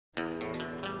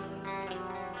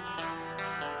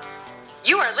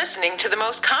You are listening to the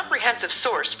most comprehensive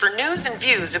source for news and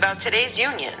views about today's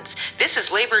unions. This is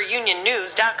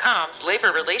LaborUnionNews.com's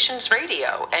Labor Relations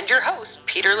Radio and your host,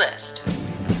 Peter List.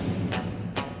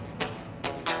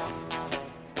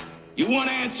 You want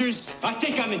answers? I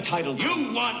think I'm entitled.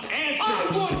 You want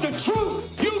answers? I want the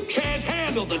truth! You can't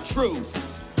handle the truth!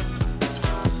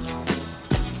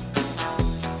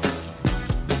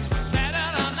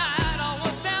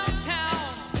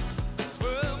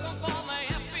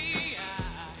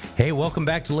 Hey, welcome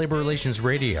back to Labor Relations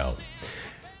Radio.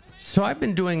 So I've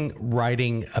been doing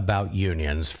writing about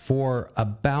unions for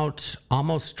about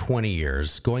almost 20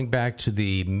 years, going back to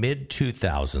the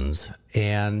mid-2000s.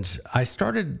 And I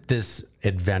started this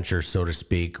adventure, so to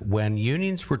speak, when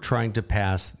unions were trying to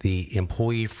pass the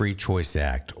Employee Free Choice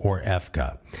Act, or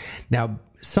EFCA. Now,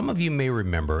 some of you may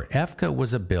remember, EFCA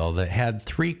was a bill that had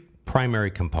three primary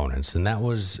components, and that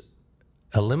was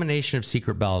elimination of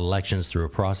secret ballot elections through a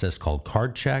process called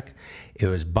card check. It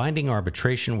was binding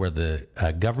arbitration, where the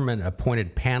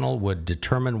government-appointed panel would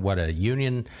determine what a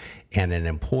union and an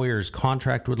employer's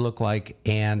contract would look like,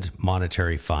 and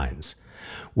monetary fines.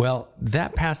 Well,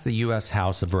 that passed the U.S.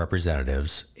 House of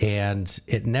Representatives, and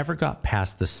it never got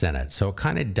past the Senate, so it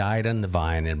kind of died on the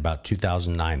vine in about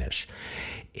 2009-ish.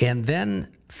 And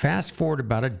then fast forward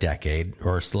about a decade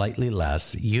or slightly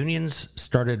less, unions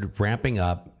started ramping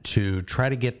up to try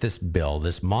to get this bill,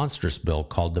 this monstrous bill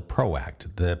called the PRO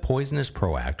Act, the Poisonous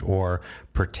PRO Act, or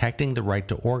Protecting the Right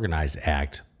to Organize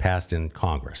Act, passed in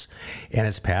Congress. And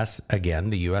it's passed,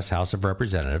 again, the U.S. House of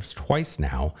Representatives twice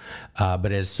now,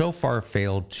 but has so far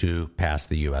failed to pass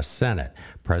the U.S. Senate.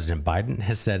 President Biden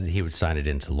has said he would sign it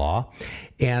into law.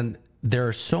 And there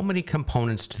are so many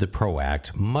components to the PRO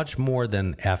Act, much more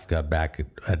than EFCA back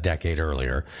a decade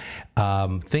earlier.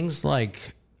 Things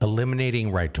like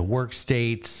eliminating right-to-work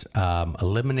states,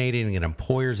 eliminating an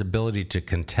employer's ability to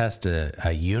contest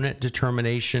a unit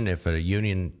determination if a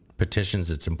union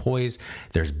petitions its employees.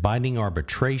 There's binding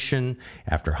arbitration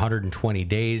after 120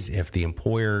 days. If the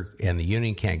employer and the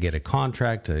union can't get a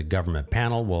contract, a government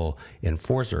panel will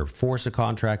enforce or force a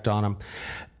contract on them.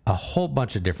 A whole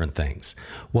bunch of different things.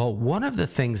 Well, one of the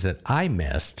things that I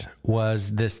missed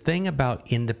was this thing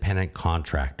about independent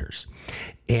contractors.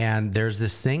 And there's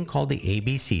this thing called the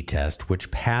ABC test,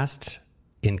 which passed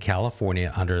in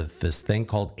California under this thing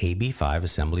called AB 5,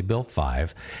 Assembly Bill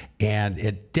 5, and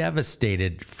it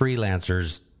devastated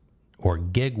freelancers or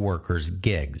gig workers'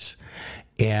 gigs.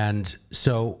 And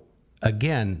so,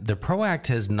 again, the PRO Act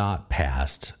has not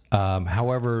passed.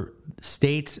 However,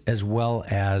 states as well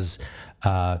as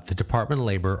the Department of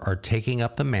Labor are taking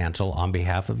up the mantle on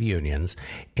behalf of unions,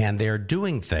 and they're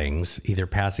doing things, either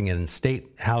passing it in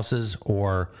state houses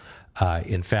or,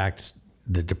 in fact,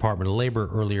 the Department of Labor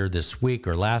earlier this week,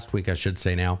 or last week, I should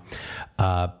say now,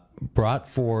 brought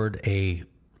forward a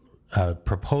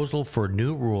proposal for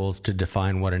new rules to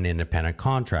define what an independent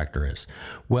contractor is.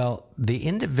 Well, the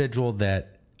individual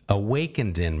that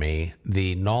awakened in me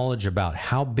the knowledge about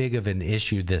how big of an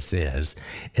issue this is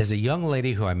a young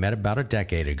lady who I met about a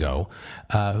decade ago,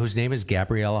 whose name is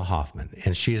Gabriella Hoffman,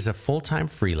 and she is a full-time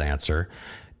freelancer,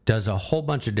 does a whole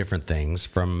bunch of different things,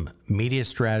 from media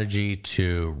strategy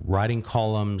to writing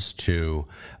columns to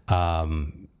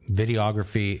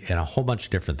videography and a whole bunch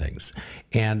of different things.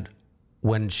 And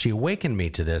when she awakened me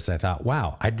to this, I thought,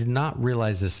 wow, I did not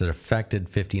realize this had affected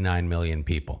 59 million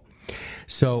people.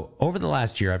 So over the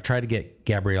last year, I've tried to get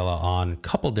Gabriella on a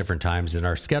couple different times, and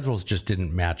our schedules just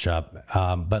didn't match up.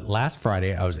 But last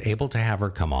Friday, I was able to have her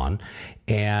come on,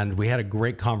 and we had a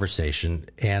great conversation.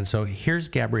 And so here's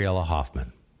Gabriella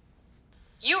Hoffman.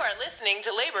 You are listening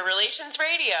to Labor Relations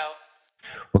Radio.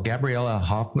 Well, Gabriella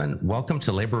Hoffman, welcome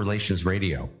to Labor Relations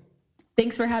Radio.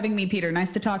 Thanks for having me, Peter.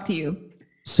 Nice to talk to you.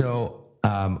 So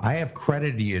I have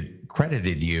credited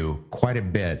you quite a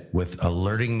bit with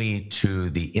alerting me to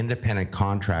the independent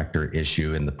contractor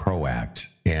issue in the PRO Act.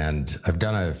 And I've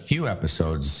done a few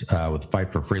episodes with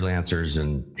Fight for Freelancers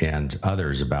and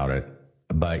others about it.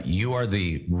 But you are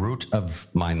the root of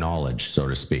my knowledge, so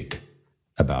to speak,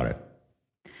 about it.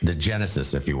 The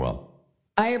genesis, if you will.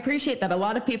 I appreciate that. A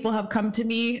lot of people have come to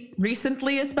me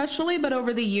recently, especially, but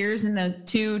over the years, in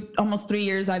the almost 3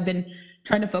 years, I've been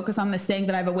trying to focus on this, saying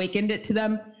that I've awakened it to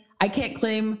them. I can't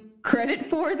claim credit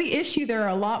for the issue. There are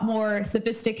a lot more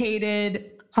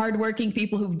sophisticated, hardworking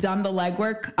people who've done the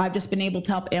legwork. I've just been able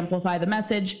to help amplify the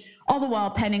message, all the while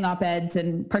penning op-eds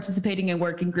and participating in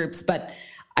working groups. But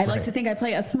I like to think I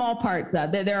play a small part.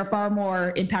 There are far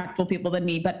more impactful people than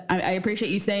me, but I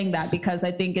appreciate you saying that, because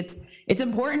I think it's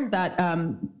important that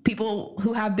people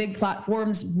who have big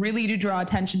platforms really do draw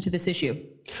attention to this issue.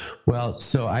 Well,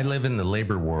 so I live in the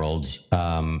labor world,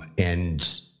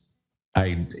 and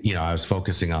I was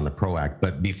focusing on the PRO Act.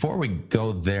 But before we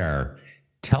go there,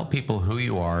 tell people who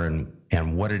you are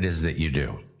and what it is that you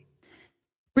do.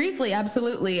 Briefly,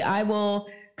 absolutely. I will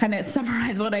kind of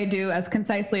summarize what I do as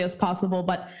concisely as possible,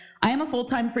 but I am a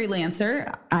full-time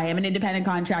freelancer. I am an independent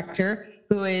contractor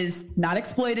who is not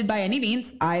exploited by any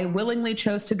means. I willingly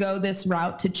chose to go this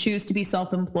route, to choose to be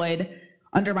self-employed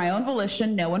under my own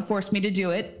volition. No one forced me to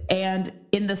do it. And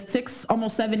in the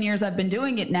almost 7 years I've been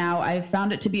doing it now, I've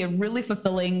found it to be a really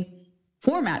fulfilling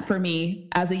format for me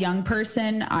as a young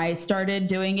person. I started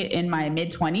doing it in my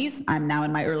mid-20s. I'm now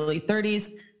in my early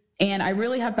 30s. And I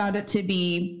really have found it to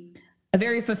be a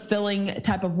very fulfilling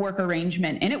type of work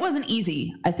arrangement. And it wasn't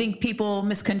easy. I think people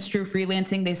misconstrue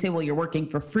freelancing. They say, well, you're working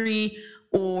for free,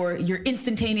 or you're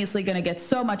instantaneously going to get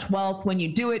so much wealth when you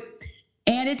do it.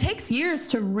 And it takes years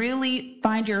to really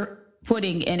find your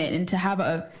footing in it and to have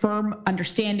a firm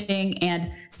understanding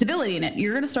and stability in it.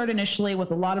 You're going to start initially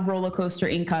with a lot of roller coaster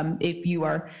income if you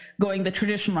are going the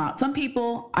traditional route. Some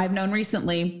people I've known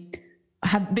recently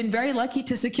have been very lucky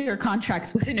to secure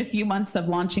contracts within a few months of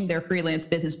launching their freelance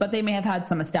business, but they may have had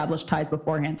some established ties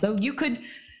beforehand. So you could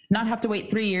not have to wait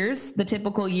 3 years, the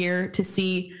typical year, to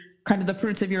see kind of the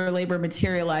fruits of your labor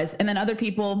materialize. And then other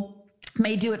people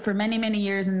may do it for many, many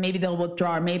years, and maybe they'll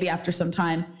withdraw, or maybe after some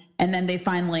time, and then they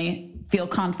finally feel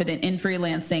confident in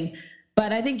freelancing.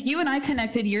 But I think you and I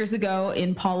connected years ago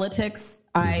in politics.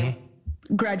 I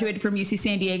graduated from UC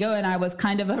San Diego, and I was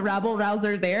kind of a rabble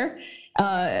rouser there.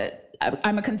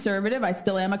 I'm a conservative. I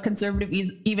still am a conservative,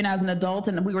 even as an adult.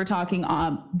 And we were talking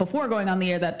before going on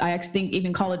the air that I actually think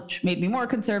even college made me more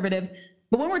conservative.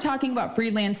 But when we're talking about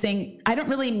freelancing, I don't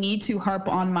really need to harp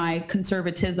on my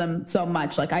conservatism so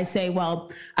much. Like I say,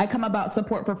 well, I come about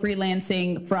support for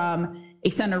freelancing from a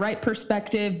center-right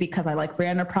perspective because I like free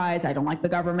enterprise. I don't like the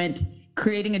government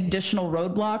creating additional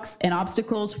roadblocks and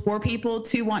obstacles for people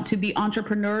to want to be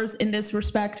entrepreneurs in this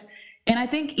respect. And I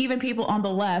think even people on the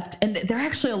left, and there are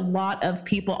actually a lot of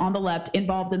people on the left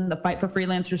involved in the fight for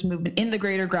freelancers movement, in the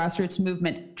greater grassroots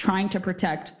movement, trying to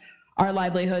protect our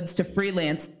livelihoods to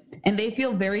freelance. And they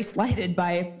feel very slighted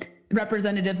by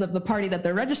representatives of the party that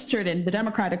they're registered in, the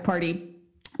Democratic Party,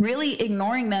 really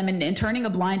ignoring them and turning a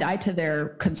blind eye to their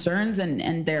concerns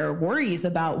and their worries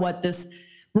about what this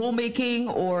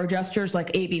rulemaking or gestures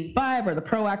like AB 5 or the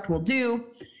PRO Act will do.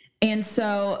 And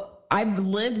so I've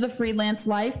lived the freelance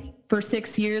life for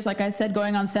 6 years, like I said,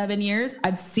 going on 7 years.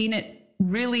 I've seen it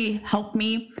really help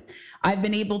me. I've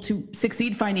been able to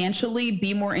succeed financially,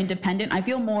 be more independent. I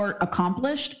feel more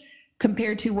accomplished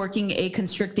compared to working a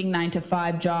constricting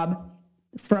 9-to-5 job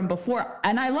from before.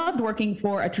 And I loved working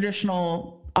for a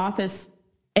traditional office,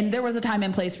 and there was a time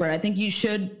and place for it. I think you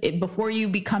should, before you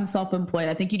become self-employed,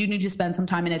 I think you do need to spend some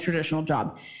time in a traditional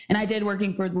job. And I did,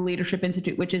 working for the Leadership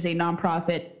Institute, which is a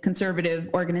nonprofit conservative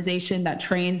organization that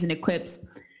trains and equips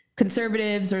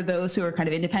conservatives or those who are kind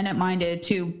of independent minded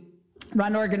to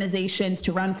run organizations,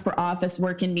 to run for office,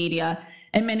 work in media,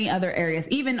 and many other areas,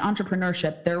 even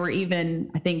entrepreneurship. There were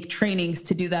even, I think, trainings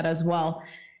to do that as well.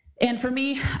 And for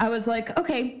me, I was like,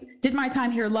 okay, did my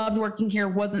time here, loved working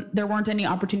here, there weren't any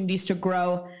opportunities to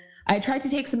grow. I tried to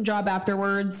take some job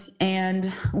afterwards, and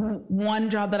one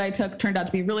job that I took turned out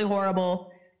to be really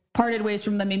horrible. Parted ways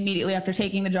from them immediately after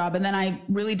taking the job. And then I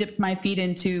really dipped my feet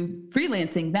into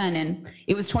freelancing then. And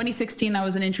it was 2016. That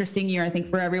was an interesting year, I think,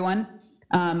 for everyone.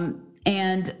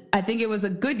 And I think it was a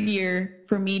good year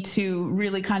for me to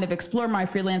really kind of explore my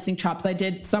freelancing chops. I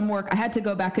did some work. I had to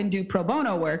go back and do pro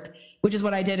bono work, which is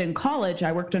what I did in college.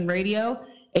 I worked on radio,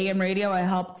 AM radio. I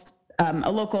helped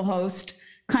a local host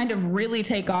kind of really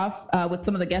take off with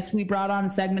some of the guests we brought on,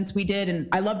 segments we did. And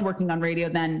I loved working on radio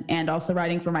then, and also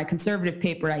writing for my conservative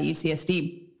paper at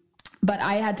UCSD. But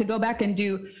I had to go back and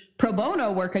do pro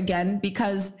bono work again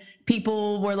because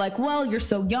people were like, well, you're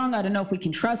so young. I don't know if we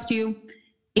can trust you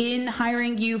in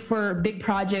hiring you for big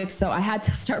projects. So I had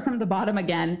to start from the bottom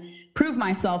again, prove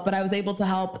myself, but I was able to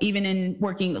help even in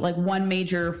working like one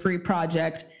major free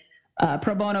project,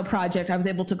 pro bono project. I was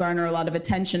able to garner a lot of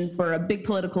attention for a big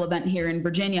political event here in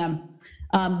Virginia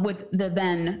with the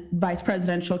then vice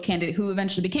presidential candidate who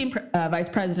eventually became vice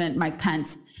president, Mike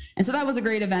Pence. And so that was a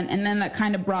great event. And then that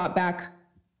kind of brought back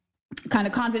kind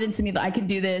of confidence in me that I could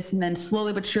do this. And then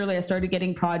slowly but surely I started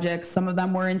getting projects. Some of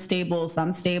them were unstable,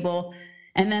 some stable.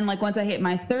 And then like once I hit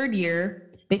my third year,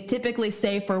 they typically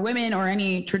say for women or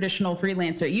any traditional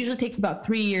freelancer, it usually takes about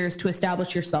 3 years to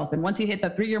establish yourself. And once you hit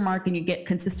that 3-year mark and you get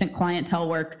consistent clientele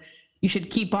work, you should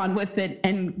keep on with it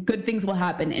and good things will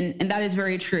happen. And that is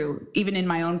very true, even in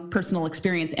my own personal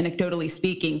experience, anecdotally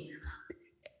speaking.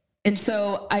 And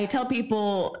so I tell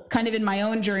people kind of in my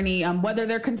own journey, whether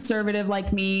they're conservative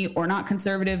like me or not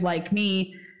conservative like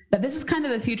me, that this is kind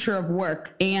of the future of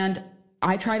work. And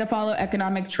I try to follow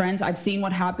economic trends. I've seen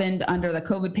what happened under the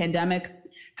COVID pandemic,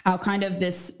 how kind of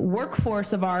this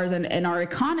workforce of ours and our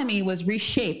economy was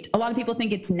reshaped. A lot of people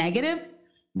think it's negative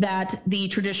that the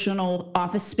traditional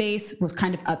office space was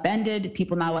kind of upended.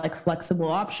 People now like flexible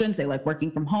options. They like working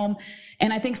from home.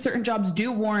 And I think certain jobs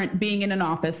do warrant being in an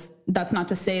office. That's not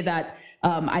to say that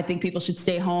I think people should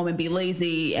stay home and be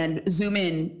lazy and Zoom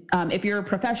in. If your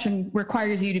profession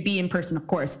requires you to be in person, of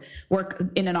course, work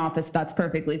in an office, that's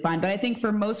perfectly fine. But I think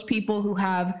for most people who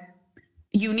have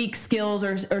unique skills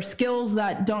or skills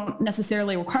that don't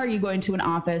necessarily require you going to an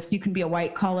office, you can be a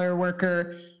white collar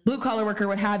worker, blue collar worker,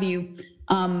 what have you.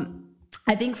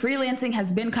 I think freelancing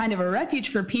has been kind of a refuge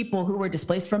for people who were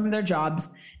displaced from their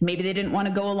jobs. Maybe they didn't want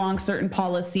to go along certain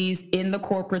policies in the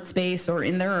corporate space or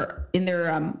in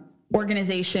their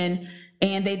organization.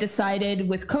 And they decided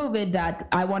with COVID that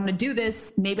I want to do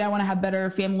this. Maybe I want to have better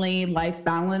family life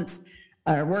balance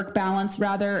or work balance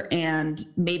rather. And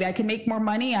maybe I can make more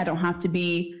money. I don't have to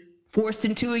be forced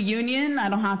into a union. I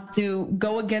don't have to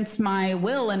go against my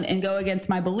will and go against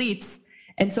my beliefs.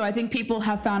 And so I think people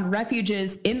have found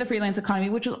refuges in the freelance economy,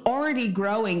 which was already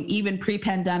growing even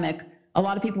pre-pandemic. A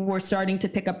lot of people were starting to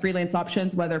pick up freelance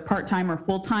options, whether part-time or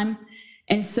full-time.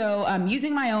 And so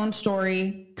using my own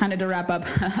story, kind of to wrap up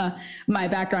my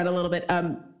background a little bit,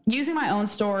 using my own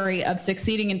story of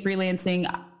succeeding in freelancing,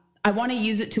 I want to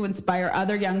use it to inspire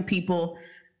other young people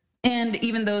and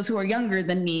even those who are younger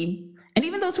than me. And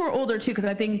even those who are older too, because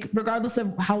I think regardless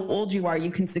of how old you are,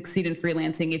 you can succeed in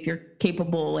freelancing if you're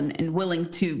capable and willing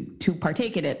to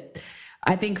partake in it.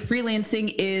 I think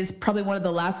freelancing is probably one of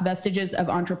the last vestiges of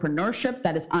entrepreneurship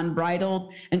that is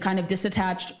unbridled and kind of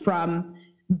disattached from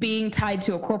being tied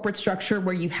to a corporate structure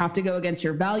where you have to go against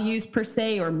your values per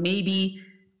se, or maybe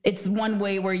it's one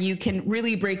way where you can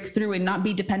really break through and not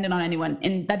be dependent on anyone.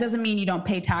 And that doesn't mean you don't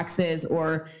pay taxes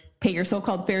or pay your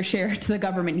so-called fair share to the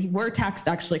government. We're taxed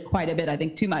actually quite a bit, I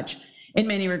think too much in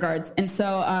many regards. And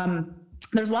so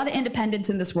there's a lot of independence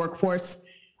in this workforce,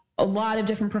 a lot of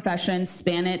different professions,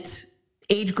 span it,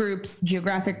 age groups,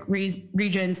 geographic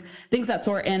regions, things that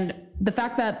sort. And the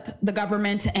fact that the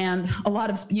government and a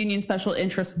lot of union special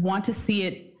interests want to see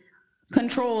it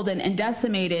controlled and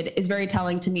decimated is very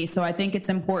telling to me. So I think it's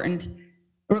important,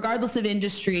 regardless of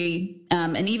industry,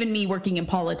 and even me working in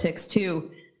politics too,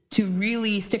 to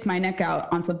really stick my neck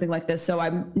out on something like this. So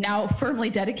I'm now firmly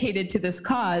dedicated to this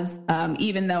cause,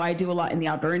 even though I do a lot in the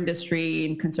outdoor industry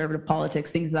and conservative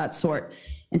politics, things of that sort.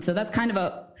 And so that's kind of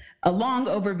a long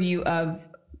overview of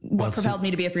what propelled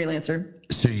me to be a freelancer.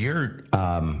 So you're,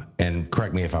 and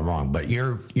correct me if I'm wrong, but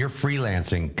your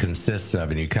freelancing consists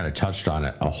of, and you kind of touched on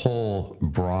it, a whole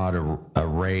broad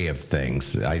array of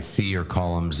things. I see your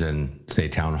columns in, say,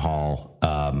 Town Hall.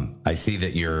 I see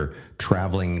that you're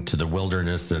traveling to the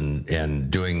wilderness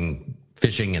and doing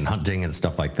fishing and hunting and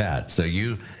stuff like that. So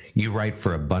you write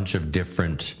for a bunch of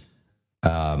different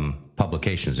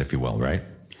publications, if you will, right?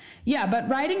 Yeah, but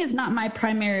writing is not my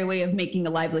primary way of making a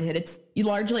livelihood. It's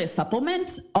largely a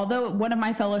supplement, although one of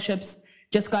my fellowships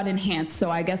just got enhanced.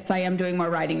 So I guess I am doing more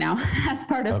writing now as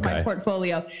part of my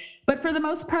portfolio. But for the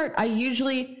most part, I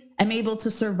usually am able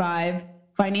to survive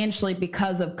financially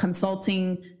because of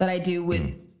consulting that I do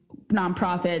with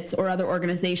nonprofits or other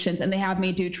organizations. And they have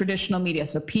me do traditional media,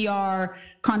 so PR,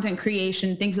 content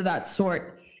creation, things of that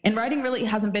sort. And writing really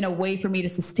hasn't been a way for me to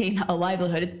sustain a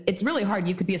livelihood. It's really hard.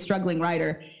 You could be a struggling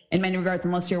writer in many regards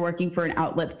unless you're working for an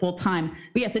outlet full time.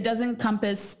 But yes, it does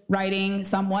encompass writing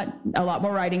somewhat, a lot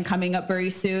more writing coming up very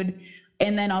soon.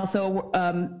 And then also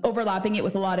overlapping it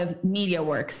with a lot of media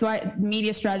work. So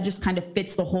media strategist kind of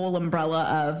fits the whole umbrella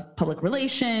of public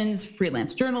relations,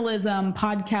 freelance journalism,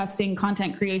 podcasting,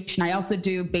 content creation. I also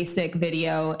do basic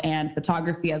video and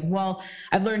photography as well.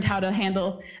 I've learned how to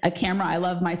handle a camera. I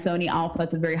love my Sony Alpha.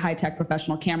 It's a very high-tech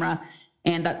professional camera.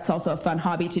 And that's also a fun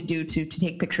hobby to do, to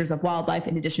take pictures of wildlife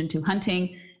in addition to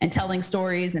hunting and telling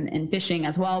stories and fishing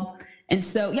as well. And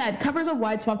so, yeah, it covers a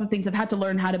wide swath of things. I've had to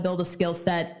learn how to build a skill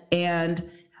set. And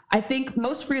I think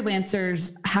most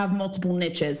freelancers have multiple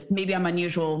niches. Maybe I'm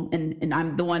unusual and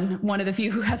I'm the one of the few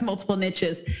who has multiple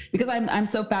niches because I'm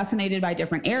so fascinated by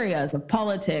different areas of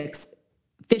politics,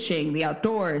 fishing, the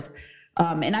outdoors.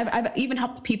 And I've even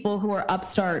helped people who are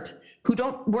upstart, who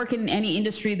don't work in any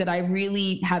industry that I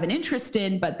really have an interest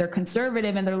in, but they're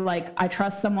conservative and they're like, I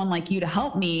trust someone like you to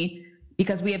help me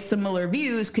because we have similar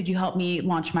views. Could you help me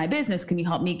launch my business? Can you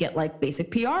help me get like basic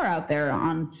PR out there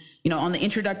on the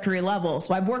introductory level?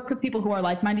 So I've worked with people who are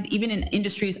like-minded, even in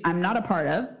industries I'm not a part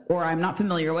of or I'm not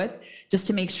familiar with, just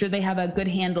to make sure they have a good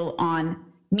handle on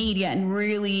media and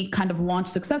really kind of launch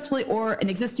successfully, or an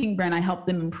existing brand I help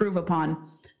them improve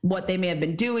upon. what they may have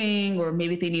been doing, or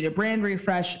maybe they need a brand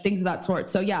refresh, things of that sort.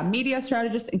 So yeah, media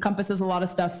strategist encompasses a lot of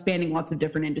stuff spanning lots of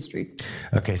different industries.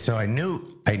 Okay, so I knew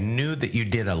that you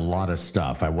did a lot of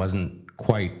stuff. I wasn't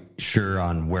quite sure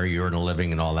on where you earn a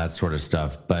living and all that sort of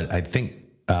stuff, but I think,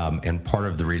 and part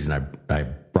of the reason I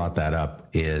brought that up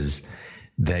is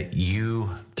that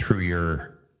you, through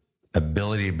your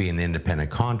ability to be an independent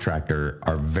contractor,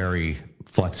 are very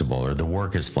flexible, or the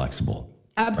work is flexible.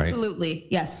 Absolutely, right?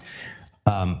 Yes.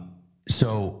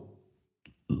 So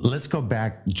let's go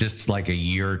back just like a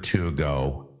year or two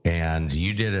ago, and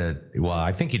you did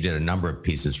I think you did a number of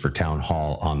pieces for Town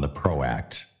Hall on the PRO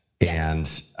Act.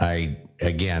 Yes.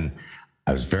 And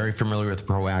I was very familiar with the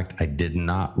PRO Act. I did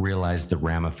not realize the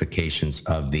ramifications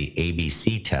of the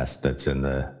ABC test that's in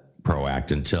the PRO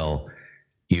Act until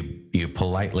you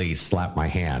politely slapped my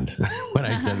hand when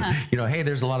I said, hey,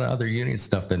 there's a lot of other union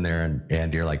stuff in there.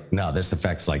 And you're like, no, this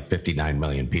affects like 59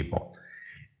 million people.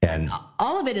 And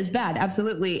all of it is bad.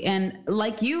 Absolutely. And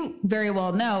like you very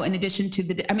well know, in addition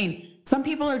to some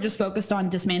people are just focused on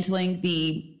dismantling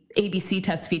the ABC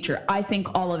test feature. I think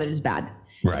all of it is bad.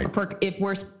 Right. If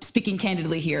we're speaking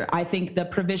candidly here, I think the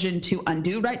provision to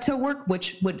undo right to work,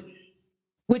 which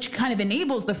kind of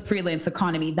enables the freelance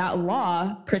economy, that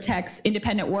law protects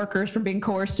independent workers from being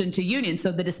coerced into unions.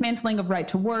 So the dismantling of right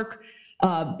to work,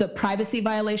 the privacy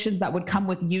violations that would come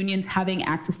with unions having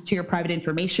access to your private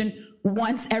information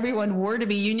once everyone were to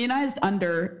be unionized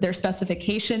under their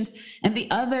specifications, and the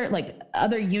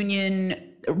other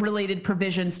union related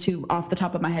provisions to, off the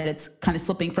top of my head, it's kind of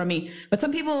slipping from me. But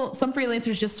some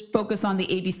freelancers just focus on the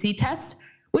ABC test,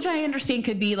 which I understand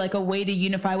could be like a way to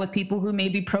unify with people who may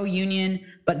be pro-union,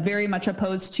 but very much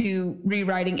opposed to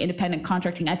rewriting independent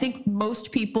contracting. I think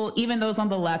most people, even those on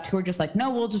the left who are just like, no,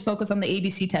 we'll just focus on the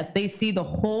ABC test, they see the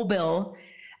whole bill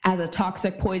as a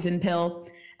toxic poison pill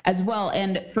as well.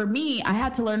 And for me, I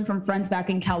had to learn from friends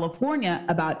back in California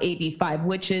about AB5,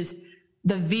 which is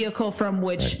the vehicle from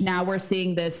which now we're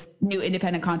seeing this new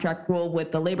independent contract rule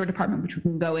with the Labor Department, which we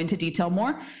can go into detail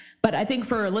more. But I think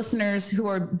for listeners who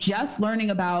are just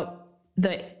learning about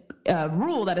the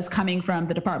rule that is coming from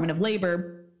the Department of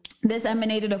Labor, this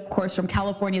emanated, of course, from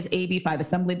California's AB5,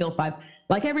 Assembly Bill 5.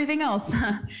 Like everything else,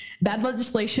 bad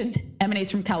legislation emanates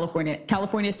from California.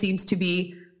 California seems to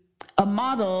be a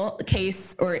model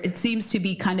case, or it seems to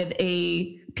be kind of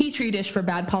a petri dish for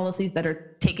bad policies that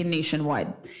are taken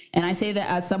nationwide. And I say that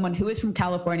as someone who is from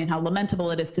California, and how lamentable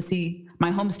it is to see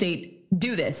my home state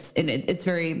do this. And it's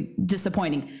very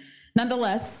disappointing.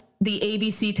 Nonetheless, the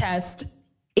ABC test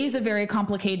is a very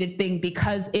complicated thing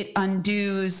because it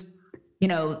undoes,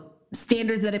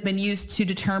 standards that have been used to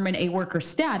determine a worker's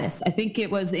status. I think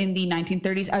it was in the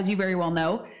 1930s, as you very well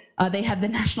know. They had the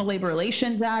National Labor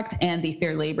Relations Act and the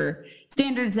Fair Labor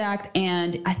Standards Act.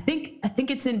 And I think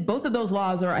it's in both of those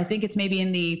laws, or I think it's maybe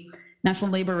in the National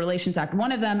Labor Relations Act.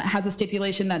 One of them has a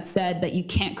stipulation that said that you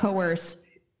can't coerce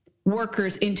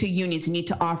workers into unions. You need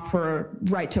to offer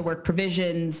right to work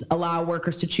provisions, allow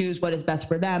workers to choose what is best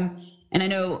for them. And I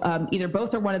know either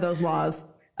both or one of those laws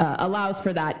allows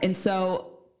for that. And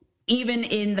so even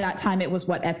in that time, it was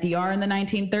FDR in the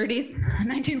 1930s,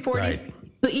 1940s. Right.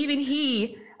 So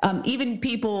even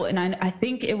people, and I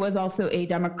think it was also a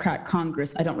Democrat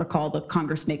Congress. I don't recall the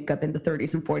Congress makeup in the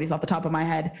 30s and 40s off the top of my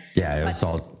head. Yeah,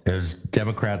 it was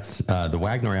Democrats. The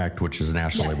Wagner Act, which is the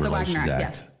National Labor Relations Act.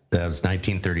 Yes. That was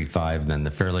 1935. Then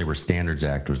the Fair Labor Standards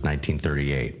Act was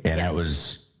 1938, and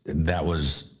that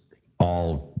was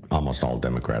almost all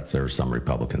Democrats. There were some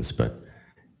Republicans, but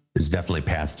it was definitely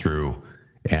passed through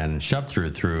and shoved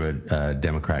through a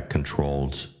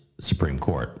Democrat-controlled Supreme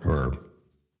Court, or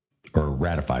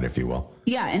ratified, if you will.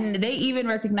 Yeah, and they even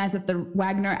recognize that the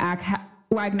Wagner Act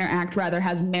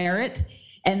has merit,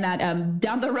 and that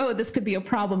down the road this could be a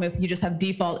problem if you just have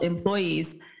default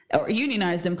employees or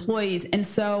unionized employees. And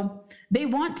so they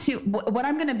want to, what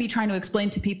I'm going to be trying to explain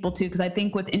to people too, because I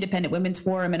think with Independent Women's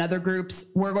Forum and other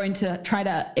groups, we're going to try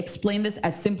to explain this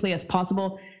as simply as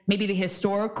possible. Maybe the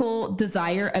historical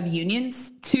desire of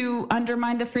unions to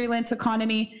undermine the freelance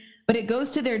economy, but it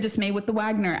goes to their dismay with the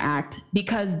Wagner Act,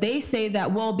 because they say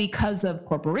that, well, because of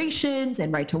corporations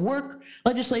and right to work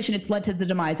legislation, it's led to the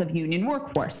demise of union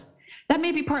workforce. That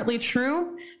may be partly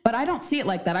true, but I don't see it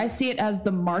like that. I see it as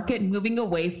the market moving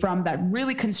away from that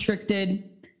really constricted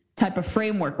type of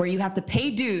framework where you have to pay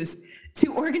dues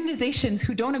to organizations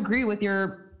who don't agree with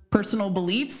your personal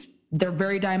beliefs. They're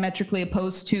very diametrically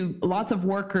opposed to lots of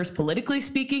workers, politically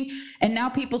speaking. And now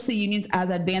people see unions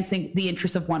as advancing the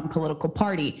interests of one political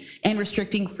party and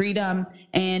restricting freedom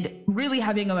and really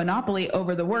having a monopoly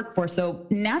over the workforce. So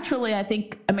naturally, I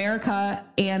think America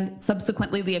and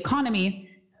subsequently the economy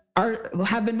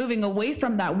have been moving away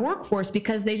from that workforce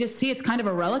because they just see it's kind of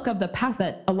a relic of the past,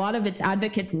 that a lot of its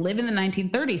advocates live in the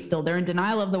 1930s still. They're in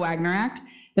denial of the Wagner Act.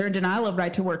 They're in denial of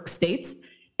right to work states.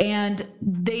 And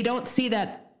they don't see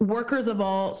that workers of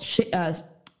all shades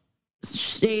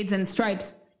and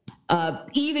stripes,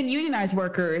 even unionized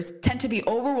workers, tend to be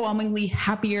overwhelmingly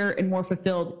happier and more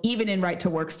fulfilled, even in right to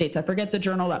work states. I forget the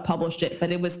journal that published it,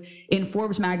 but it was in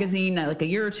Forbes magazine like a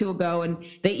year or two ago. And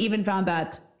they even found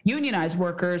that unionized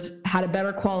workers had a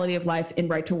better quality of life in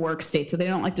right to work states. So they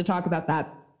don't like to talk about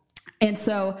that. And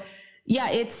so, yeah,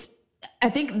 I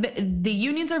think the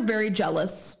unions are very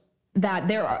jealous that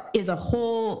there is a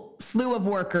whole slew of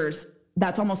workers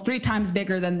that's almost 3 times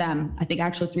bigger than them. I think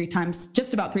actually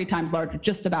just about 3 times larger,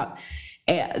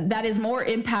 that is more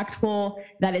impactful,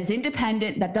 that is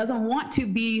independent, that doesn't want to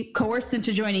be coerced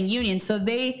into joining unions. So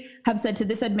they have said to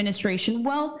this administration,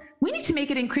 well, we need to make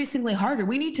it increasingly harder.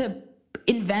 We need to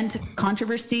invent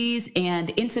controversies and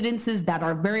incidences that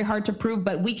are very hard to prove,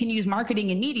 but we can use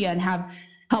marketing and media and have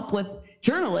help with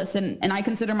journalists. And I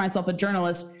consider myself a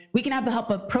journalist. We can have the help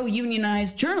of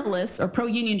pro-unionized journalists or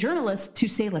pro-union journalists to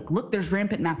say, like, look, there's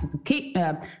rampant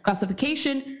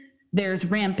classification. There's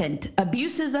rampant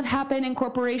abuses that happen in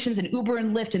corporations and Uber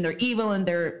and Lyft, and they're evil and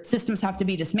their systems have to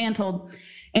be dismantled.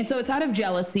 And so it's out of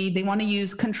jealousy. They want to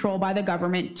use control by the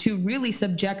government to really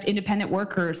subject independent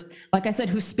workers, like I said,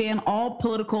 who span all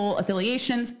political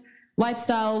affiliations,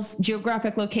 lifestyles,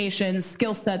 geographic locations,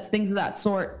 skill sets, things of that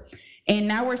sort. And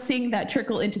now we're seeing that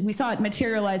we saw it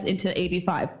materialize into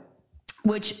AB5,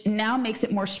 which now makes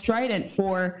it more strident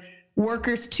for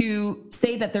workers to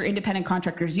say that they're independent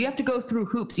contractors. You have to go through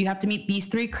hoops. You have to meet these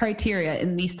 3 criteria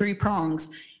and these 3 prongs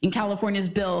in California's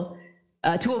bill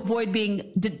to avoid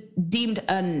being deemed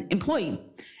an employee.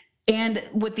 And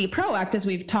with the PRO Act, as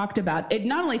we've talked about, it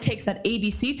not only takes that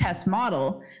ABC test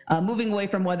model, moving away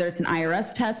from whether it's an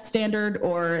IRS test standard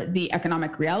or the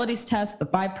economic realities test, the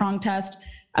 5-prong test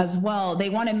as well. They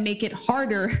want to make it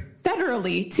harder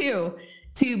federally too,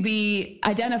 to be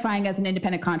identifying as an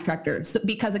independent contractor. So,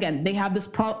 because again, they have this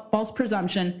false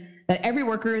presumption that every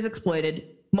worker is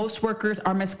exploited. Most workers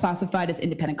are misclassified as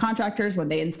independent contractors when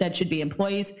they instead should be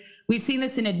employees. We've seen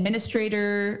this in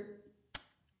administrator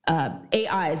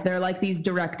AIs. They're like these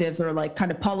directives or like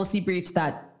kind of policy briefs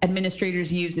that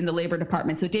administrators use in the Labor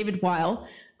Department. So David Weil,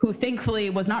 who thankfully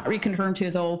was not reconfirmed to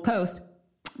his old post,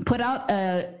 put out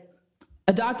a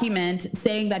document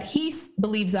saying that he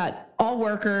believes that all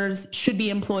workers should be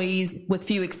employees with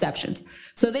few exceptions.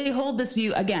 So they hold this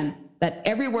view, again, that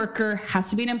every worker has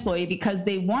to be an employee because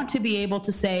they want to be able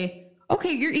to say,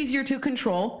 okay, you're easier to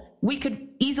control. We could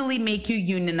easily make you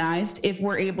unionized if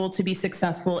we're able to be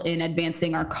successful in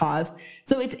advancing our cause.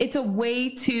 So it's a way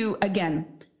to, again,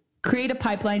 create a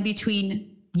pipeline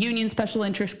between union special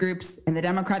interest groups and the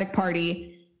Democratic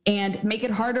Party and make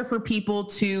it harder for people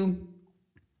to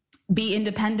be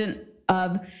independent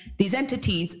of these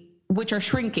entities, which are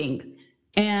shrinking.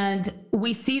 And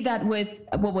we see that with,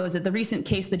 the recent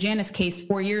case, the Janus case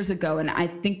 4 years ago. And I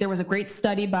think there was a great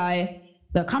study by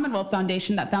the Commonwealth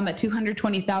Foundation that found that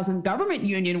 220,000 government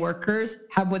union workers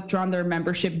have withdrawn their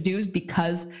membership dues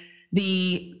because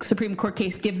the Supreme Court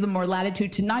case gives them more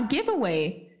latitude to not give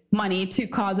away money to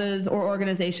causes or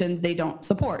organizations they don't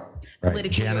support,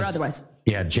 politically or otherwise.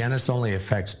 Yeah, Janus only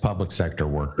affects public sector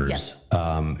workers. Yes.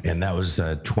 And that was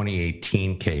a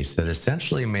 2018 case that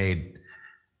essentially made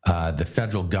the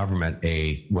federal government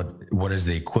what is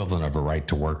the equivalent of a right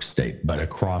to work state, but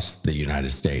across the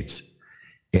United States.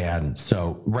 And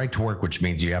so right to work, which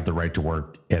means you have the right to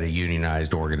work at a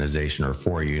unionized organization or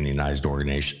for a unionized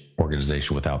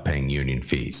organization without paying union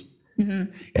fees.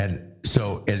 Mm-hmm. And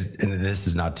so, and this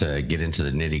is not to get into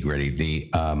the nitty gritty,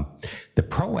 the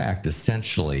PRO Act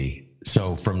essentially,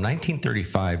 so from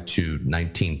 1935 to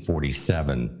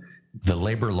 1947, the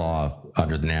labor law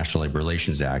under the National Labor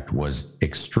Relations Act was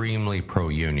extremely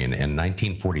pro-union. In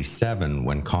 1947,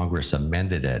 when Congress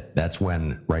amended it, that's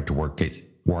when right to work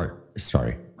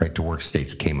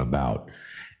states came about.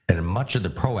 And much of the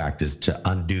PRO Act is to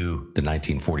undo the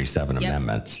 1947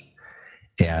 amendments.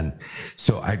 And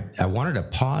so I wanted to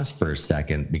pause for a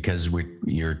second because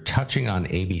you're touching on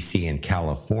ABC in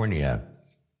California.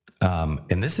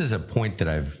 And this is a point that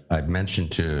I've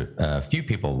mentioned to a few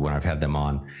people when I've had them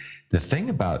on. The thing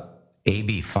about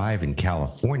AB5 in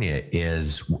California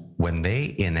is when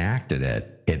they enacted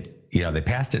it, they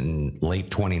passed it in late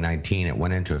 2019. It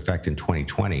went into effect in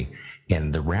 2020,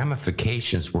 and the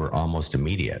ramifications were almost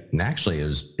immediate. And actually, it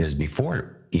was before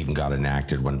it even got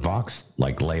enacted when Vox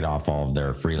laid off all of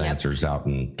their freelancers out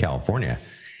in California.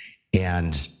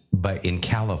 And But in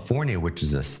California, which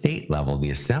is a state level,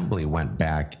 the assembly went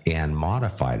back and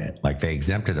modified it. Like they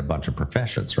exempted a bunch of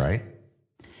professions, right?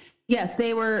 Yes,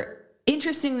 they were,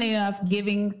 interestingly enough,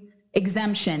 giving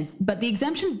exemptions, but the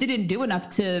exemptions didn't do enough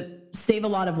to save a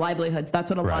lot of livelihoods. That's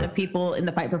what a lot of people in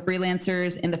the fight for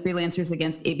freelancers and the Freelancers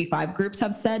Against AB5 groups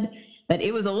have said, that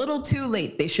it was a little too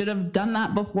late. They should have done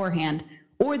that beforehand,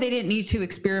 or they didn't need to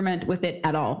experiment with it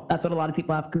at all. That's what a lot of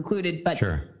people have concluded. But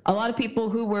a lot of people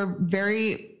who were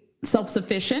very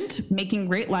self-sufficient, making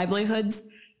great livelihoods,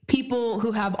 people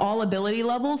who have all ability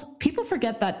levels, people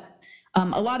forget that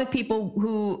a lot of people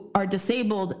who are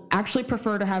disabled actually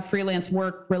prefer to have freelance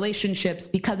work relationships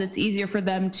because it's easier for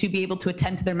them to be able to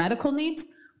attend to their medical needs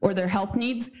or their health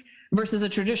needs versus a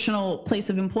traditional place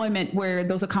of employment where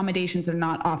those accommodations are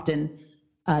not often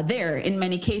there in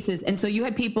many cases. And so you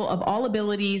had people of all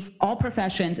abilities, all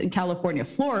professions in California,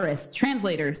 florists,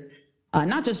 translators,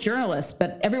 not just journalists,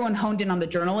 but everyone honed in on the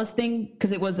journalist thing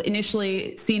because it was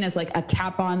initially seen as like a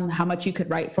cap on how much you could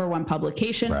write for one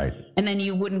publication. Right. And then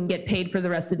you wouldn't get paid for the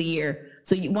rest of the year.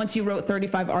 So once you wrote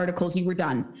 35 articles, you were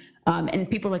done. And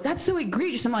people are like, that's so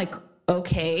egregious. I'm like,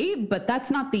 okay, but that's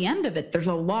not the end of it. There's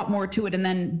a lot more to it. And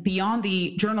then beyond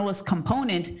the journalist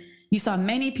component, you saw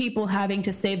many people having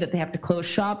to say that they have to close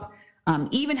shop.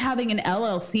 Even having an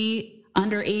LLC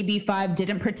under AB5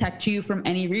 didn't protect you from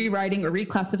any rewriting or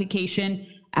reclassification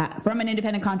from an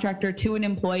independent contractor to an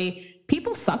employee.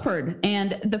 People suffered.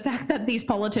 And the fact that these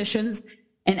politicians,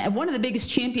 and one of the biggest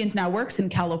champions now works in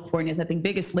California, is I think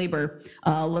biggest labor,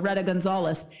 Loretta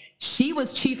Gonzalez, she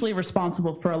was chiefly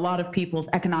responsible for a lot of people's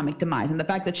economic demise. And the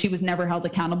fact that she was never held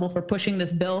accountable for pushing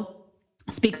this bill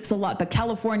speaks a lot. But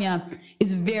California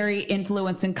is very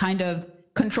influenced and kind of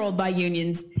controlled by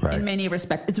unions in many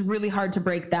respects. It's really hard to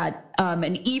break that.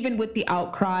 And even with the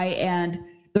outcry and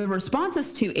the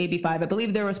responses to AB5, I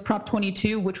believe there was Prop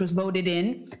 22, which was voted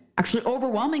in, actually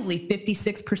overwhelmingly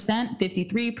 56%,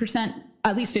 53%,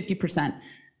 at least 50%.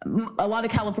 A lot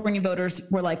of California voters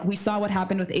were like, we saw what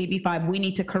happened with AB5, we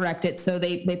need to correct it. So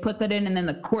they put that in, and then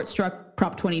the court struck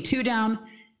Prop 22 down.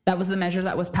 That was the measure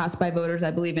that was passed by voters, I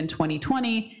believe, in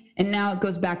 2020. And now it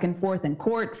goes back and forth in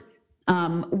court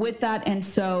with that. And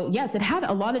so, yes, it had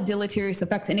a lot of deleterious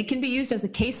effects, and it can be used as a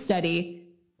case study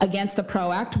against the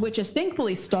PRO Act, which is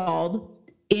thankfully stalled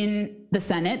in the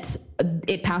Senate.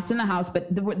 It passed in the House,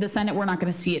 but the Senate, we're not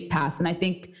going to see it pass. And I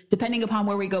think depending upon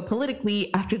where we go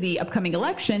politically after the upcoming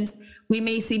elections, we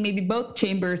may see maybe both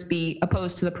chambers be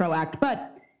opposed to the PRO Act.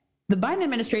 But the Biden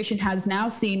administration has now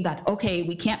seen that, okay,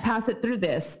 we can't pass it through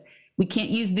this. We can't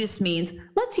use this means.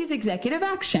 Let's use executive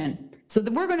action. So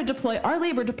that we're going to deploy our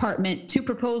labor department to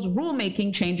propose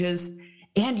rulemaking changes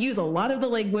and use a lot of the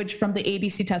language from the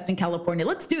ABC test in California.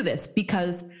 Let's do this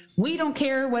because we don't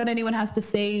care what anyone has to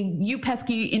say. You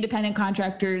pesky independent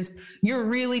contractors, you're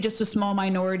really just a small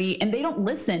minority, and they don't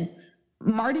listen.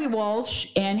 Marty Walsh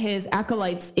and his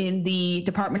acolytes in the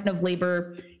Department of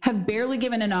Labor have barely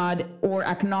given a nod or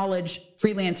acknowledged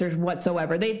freelancers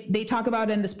whatsoever. They talk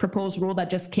about in this proposed rule that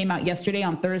just came out yesterday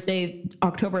on Thursday,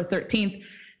 October 13th,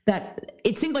 that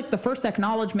it seemed like the first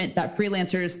acknowledgement that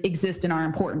freelancers exist and are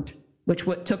important, which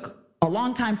took a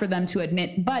long time for them to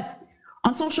admit. But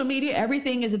on social media,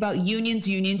 everything is about unions,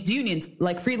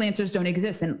 like freelancers don't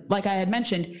exist. And like I had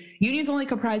mentioned, unions only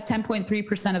comprise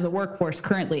 10.3% of the workforce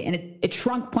currently, and it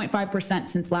shrunk 0.5%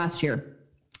 since last year.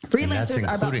 Freelancers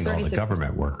are about 36%. All the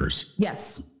government workers.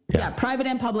 Yes. Yeah. Private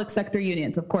and public sector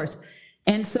unions, of course.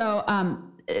 And so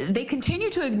they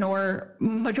continue to ignore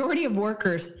majority of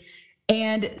workers,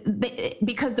 and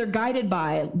because they're guided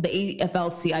by the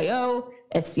AFL-CIO,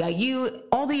 SCIU,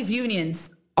 all these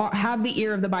unions have the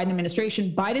ear of the Biden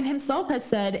administration. Biden himself has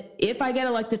said, if I get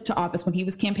elected to office, when he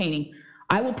was campaigning,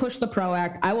 I will push the PRO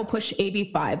Act, I will push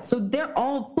AB5. So they're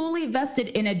all fully vested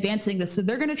in advancing this. So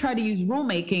they're going to try to use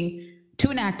rulemaking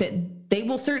to enact it. They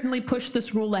will certainly push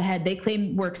this rule ahead. They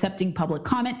claim we're accepting public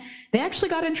comment. They actually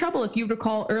got in trouble, if you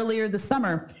recall, earlier this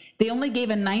summer. They only gave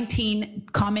a 19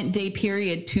 comment day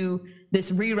period to this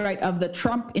rewrite of the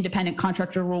Trump independent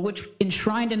contractor rule, which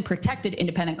enshrined and protected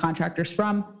independent contractors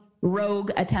from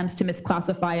rogue attempts to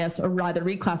misclassify us, or rather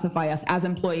reclassify us as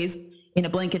employees in a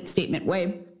blanket statement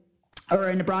way, or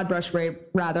in a broad brush way,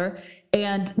 rather.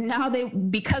 And now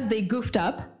because they goofed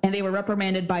up and they were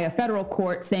reprimanded by a federal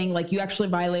court saying, like, you actually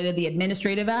violated the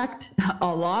Administrative Act, a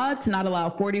law to not allow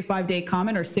a 45-day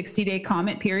comment or 60-day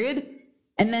comment period.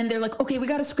 And then they're like, okay, we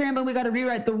got to scramble, we got to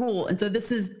rewrite the rule. And so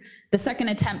this is the second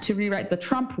attempt to rewrite the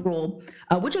Trump rule,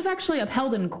 which was actually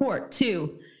upheld in court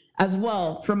too. as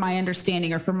well, from my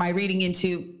understanding or from my reading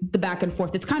into the back and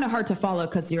forth. It's kind of hard to follow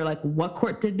because you're like, what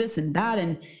court did this and that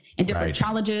and different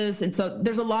challenges. And so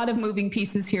there's a lot of moving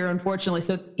pieces here, unfortunately.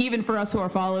 So it's, even for us who are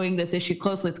following this issue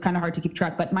closely, it's kind of hard to keep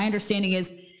track. But my understanding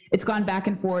is it's gone back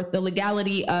and forth. The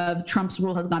legality of Trump's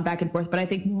rule has gone back and forth. But I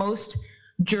think most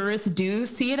jurists do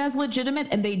see it as legitimate,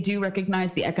 and they do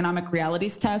recognize the economic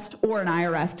realities test or an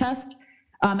IRS test.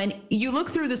 And you look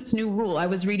through this new rule. I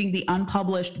was reading the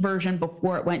unpublished version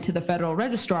before it went to the federal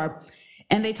registrar,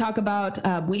 and they talk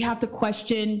about we have to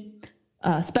question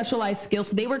specialized skills.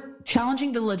 So they were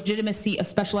challenging the legitimacy of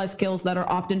specialized skills that are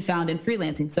often found in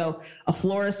freelancing. So a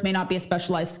florist may not be a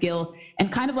specialized skill.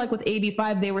 And kind of like with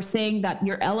AB5, they were saying that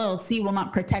your LLC will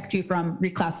not protect you from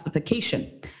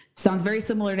reclassification. Sounds very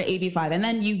similar to AB5. And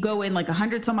then you go in like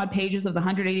 100 some odd pages of the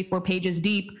 184 pages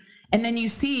deep, and then you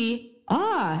see,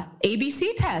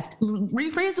 ABC test,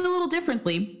 rephrased a little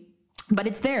differently, but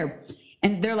it's there.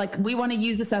 And they're like, we want to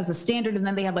use this as a standard. And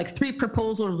then they have like 3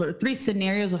 proposals or 3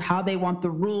 scenarios of how they want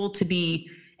the rule to be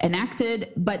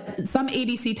enacted. But some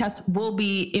ABC tests will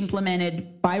be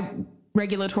implemented by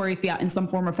regulatory fiat in some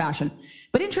form or fashion.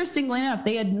 But interestingly enough,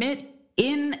 they admit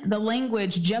in the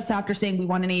language just after saying we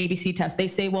want an ABC test, they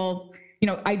say, well,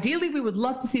 ideally we would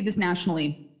love to see this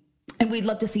nationally, and we'd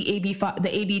love to see the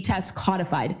AB test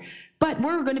codified. But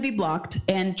we're going to be blocked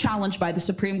and challenged by the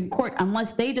Supreme Court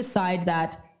unless they decide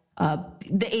that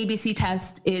the ABC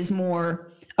test is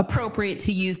more appropriate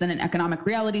to use than an economic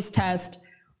realities test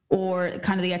or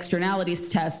kind of the externalities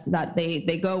test that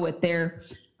they go with there.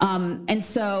 And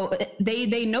so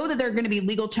they know that there are going to be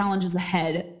legal challenges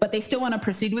ahead, but they still want to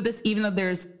proceed with this, even though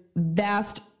there's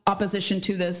vast opposition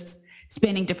to this,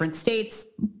 spanning different states,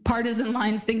 partisan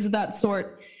lines, things of that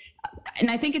sort. And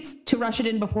I think it's to rush it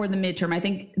in before the midterm. I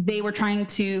think they were trying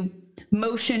to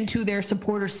motion to their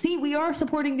supporters, see, we are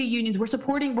supporting the unions, we're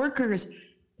supporting workers,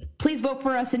 please vote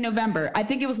for us in November. I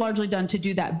think it was largely done to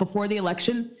do that before the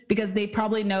election, because they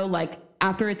probably know, like,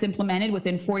 after it's implemented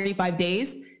within 45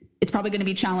 days, it's probably going to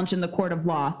be challenged in the court of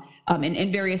law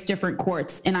in various different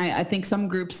courts. And I think some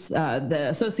groups, the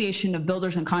Association of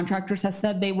Builders and Contractors has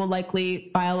said they will likely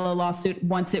file a lawsuit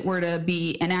once it were to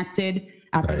be enacted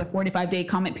after the 45-day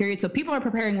comment period. So people are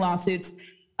preparing lawsuits.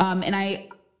 And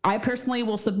I personally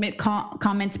will submit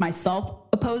comments myself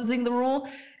opposing the rule.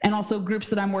 And also groups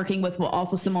that I'm working with will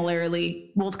also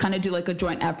similarly, we'll kind of do like a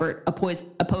joint effort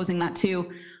opposing that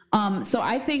too. So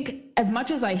I think, as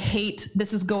much as I hate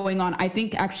this is going on, I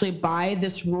think actually by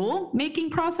this rule making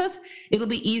process, it'll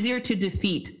be easier to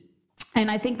defeat. And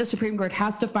I think the Supreme Court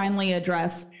has to finally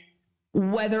address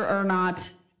whether or not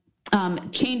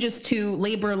changes to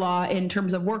labor law in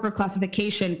terms of worker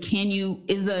classification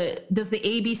does the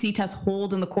ABC test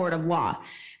hold in the court of law?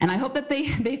 And I hope that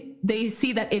they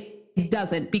see that it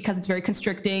doesn't, because it's very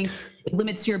constricting. It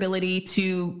limits your ability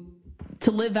to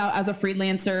live out as a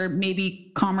freelancer,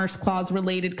 maybe Commerce Clause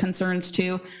related concerns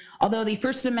too. Although the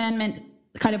First Amendment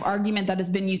kind of argument that has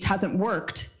been used hasn't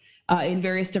worked in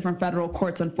various different federal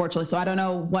courts, unfortunately. So I don't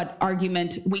know what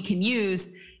argument we can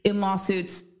use in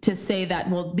lawsuits to say that,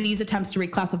 well, these attempts to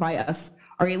reclassify us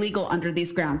are illegal under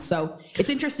these grounds. So it's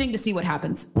interesting to see what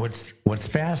happens. What's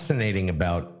fascinating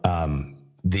about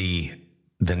the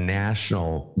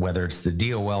national, whether it's the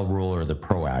DOL rule or the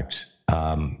PRO Act,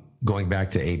 going back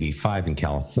to AB5 in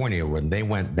California, when they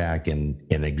went back and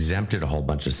exempted a whole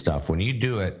bunch of stuff, when you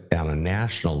do it on a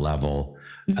national level,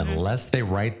 unless they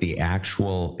write the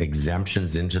actual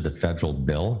exemptions into the federal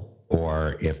bill,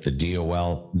 or if the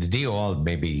DOL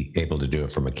may be able to do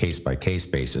it from a case-by-case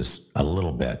basis a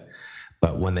little bit.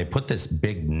 But when they put this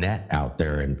big net out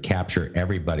there and capture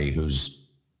everybody who's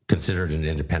considered an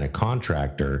independent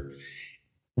contractor,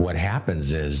 what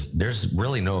happens is there's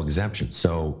really no exemption.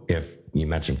 So if you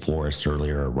mentioned florists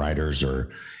earlier, or writers,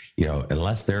 or,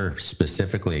 unless they're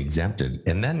specifically exempted,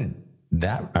 and then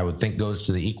that I would think goes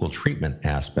to the equal treatment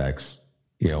aspects,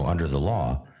 under the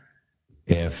law.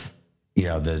 If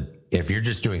you're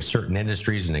just doing certain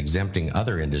industries and exempting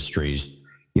other industries,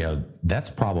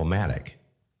 that's problematic.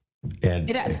 And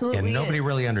it absolutely and nobody is.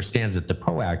 really understands that the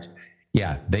PRO Act,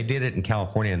 they did it in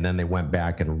California, and then they went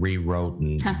back and rewrote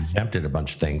and exempted a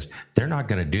bunch of things. They're not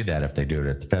going to do that if they do it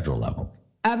at the federal level.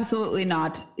 Absolutely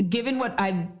not. Given what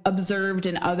I've observed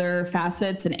in other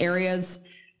facets and areas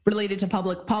related to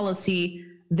public policy,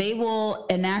 they will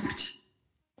enact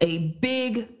a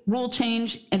big rule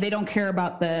change and they don't care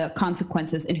about the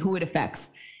consequences and who it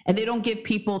affects. And they don't give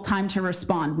people time to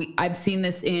respond. I've seen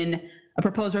this in a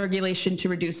proposed regulation to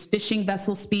reduce fishing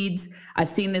vessel speeds. I've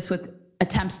seen this with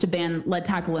attempts to ban lead,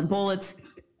 tackle, and bullets.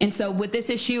 And so with this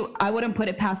issue, I wouldn't put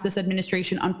it past this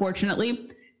administration,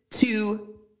 unfortunately, to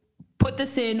put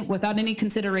this in without any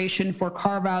consideration for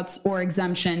carve-outs or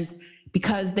exemptions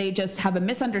because they just have a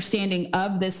misunderstanding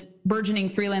of this burgeoning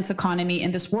freelance economy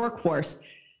and this workforce.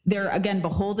 They're, again,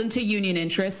 beholden to union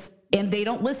interests, and they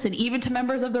don't listen even to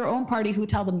members of their own party who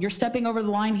tell them, you're stepping over the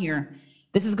line here.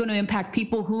 This is going to impact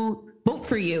people who vote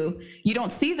for you. You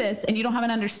don't see this, and you don't have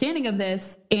an understanding of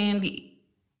this, and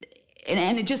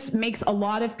it just makes a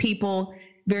lot of people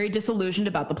very disillusioned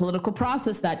about the political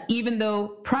process, that even though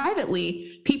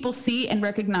privately people see and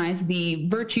recognize the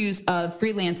virtues of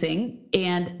freelancing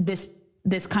and this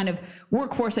kind of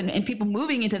workforce and people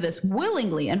moving into this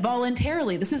willingly and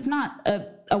voluntarily. This is not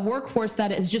a workforce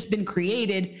that has just been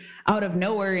created out of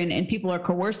nowhere and people are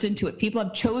coerced into it. People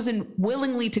have chosen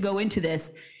willingly to go into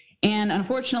this. And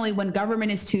unfortunately, when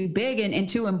government is too big and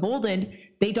too emboldened,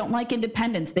 they don't like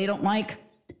independence. They don't like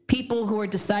people who are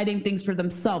deciding things for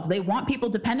themselves. They want people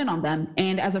dependent on them.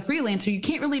 And as a freelancer, you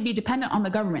can't really be dependent on the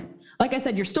government. Like I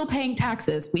said, you're still paying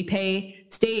taxes. We pay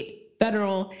state,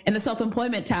 federal, and the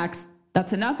self-employment tax.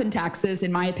 That's enough in taxes,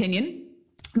 in my opinion,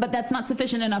 but that's not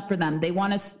sufficient enough for them. They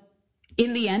want us,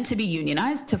 in the end, to be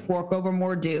unionized, to fork over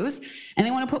more dues, and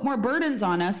they want to put more burdens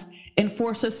on us and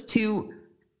force us to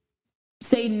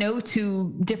say no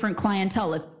to different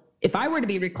clientele. If I were to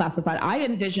be reclassified, I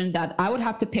envisioned that I would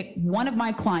have to pick one of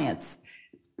my clients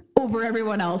over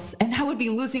everyone else, and I would be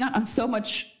losing out on so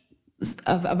much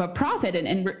of a profit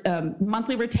and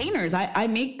monthly retainers.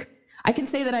 I can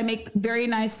say that I make very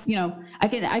nice, I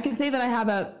can say that I have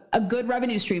a good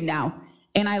revenue stream now.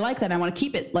 And I like that. I want to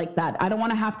keep it like that. I don't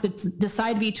want to have to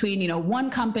decide between,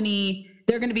 one company,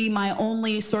 they're going to be my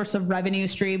only source of revenue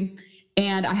stream.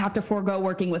 And I have to forego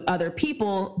working with other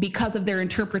people because of their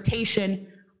interpretation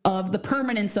of the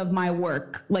permanence of my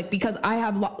work. Like, because I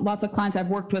have lots of clients I've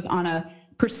worked with on a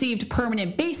perceived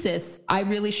permanent basis, I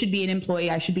really should be an employee.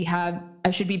 I should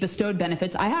be bestowed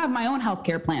benefits. I have my own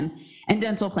healthcare plan and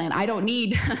dental plan. I don't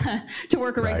need to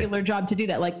work a regular job to do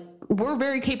that. Like, we're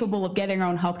very capable of getting our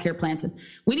own healthcare plans. And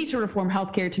we need to reform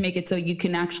healthcare to make it so you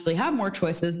can actually have more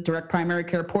choices, direct primary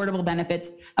care, portable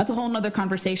benefits. That's a whole nother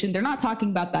conversation. They're not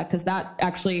talking about that because that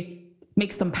actually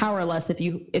makes them powerless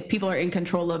if people are in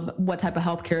control of what type of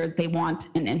healthcare they want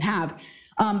and have.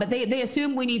 But they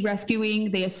assume we need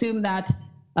rescuing. They assume that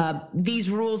these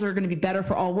rules are going to be better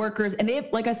for all workers. And they have,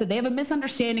 like I said, they have a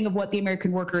misunderstanding of what the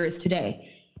American worker is today.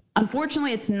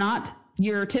 Unfortunately, it's not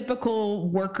your typical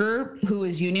worker who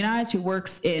is unionized, who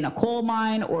works in a coal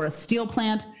mine or a steel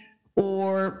plant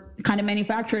or kind of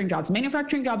manufacturing jobs.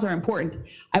 Manufacturing jobs are important.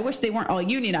 I wish they weren't all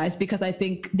unionized because I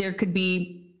think there could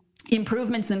be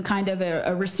improvements and kind of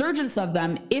a resurgence of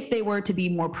them if they were to be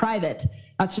more private.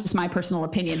 That's just my personal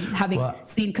opinion. Having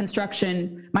seen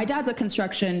construction, my dad's a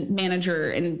construction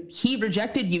manager and he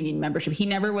rejected union membership. He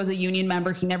never was a union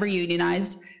member. He never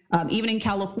unionized, even in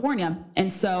California.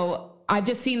 And so I've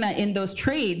just seen that in those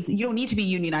trades, you don't need to be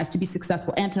unionized to be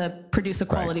successful and to produce a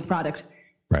quality product.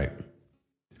 Right.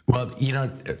 Well,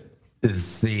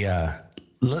 it's the,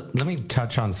 let me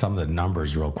touch on some of the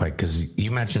numbers real quick, because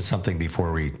you mentioned something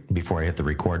before I hit the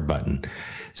record button.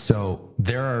 So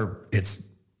it's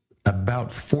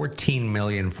about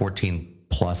 14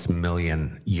 plus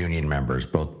million union members,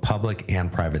 both public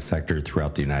and private sector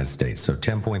throughout the United States. So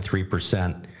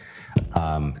 10.3%.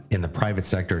 In the private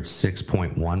sector, it's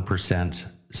 6.1%.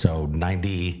 So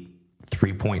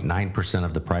 93.9%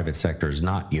 of the private sector is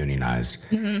not unionized.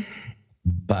 Mm-hmm.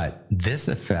 But this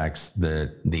affects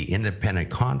the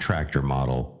independent contractor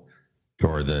model,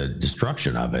 or the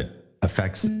destruction of it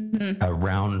affects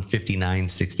around 60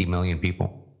 million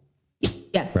people.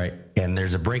 Yes. Right. And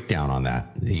there's a breakdown on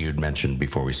that you'd mentioned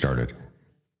before we started.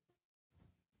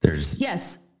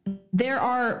 Yes. There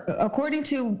are, according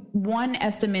to one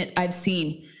estimate I've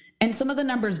seen, and some of the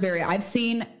numbers vary. I've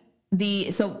seen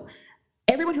so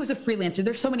everyone who's a freelancer,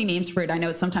 there's so many names for it. I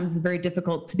know sometimes it's very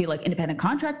difficult to be like independent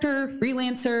contractor,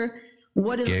 freelancer.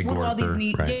 What do all these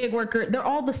need? Right. Gig worker. They're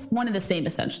all one and the same,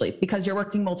 essentially, because you're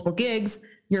working multiple gigs.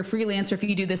 You're a freelancer if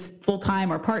you do this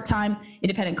full-time or part-time.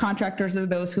 Independent contractors are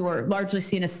those who are largely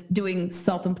seen as doing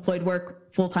self-employed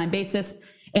work, full-time basis.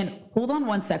 And hold on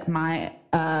one sec, my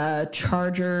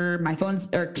charger, my phone's,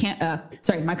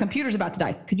 my computer's about to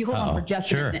die. Could you hold on for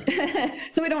just a minute?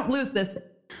 So we don't lose this.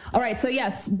 All right, so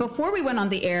yes, before we went on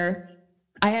the air,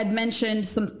 I had mentioned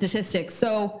some statistics.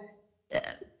 So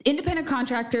independent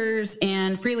contractors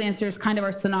and freelancers kind of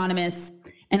are synonymous,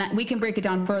 and we can break it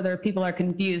down further if people are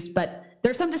confused, but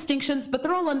there's some distinctions, but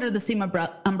they're all under the same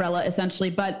umbrella essentially.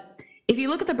 But if you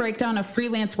look at the breakdown of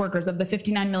freelance workers, of the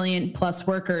 59 million plus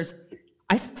workers,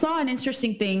 I saw an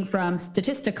interesting thing from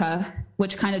Statistica,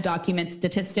 which kind of documents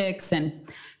statistics and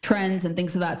trends and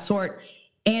things of that sort.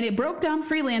 And it broke down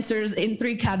freelancers in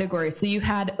 3 categories. So you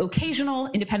had occasional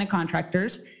independent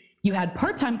contractors, you had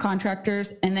part-time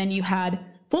contractors, and then you had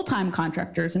full-time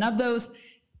contractors. And of those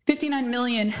 59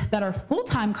 million that are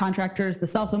full-time contractors, the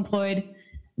self-employed,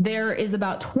 there is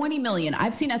about 20 million.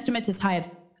 I've seen estimates as high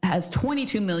as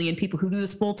 22 million people who do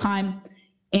this full-time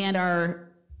and are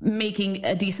making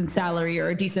a decent salary or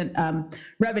a decent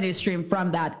revenue stream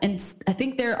from that. And I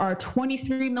think there are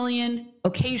 23 million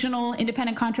occasional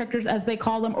independent contractors, as they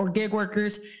call them, or gig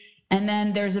workers. And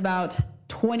then there's about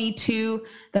 22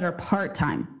 that are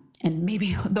part-time. And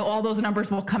maybe all those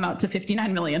numbers will come out to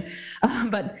 59 million.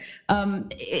 But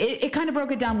it kind of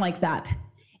broke it down like that.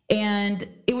 And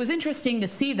it was interesting to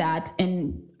see that.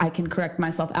 And I can correct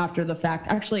myself after the fact.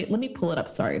 Actually, let me pull it up.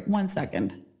 Sorry, 1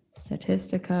 second.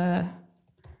 Statistica,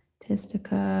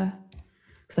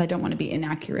 because I don't want to be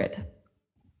inaccurate.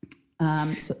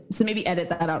 So maybe edit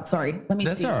that out. Sorry. Let me see.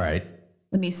 That's all right.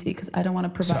 Let me see, because I don't want to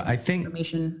provide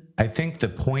information. I think the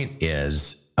point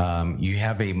is you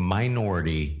have a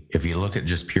minority, if you look at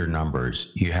just pure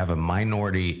numbers, you have a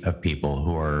minority of people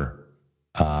who are,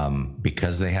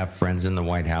 because they have friends in the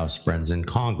White House, friends in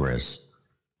Congress,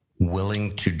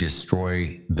 willing to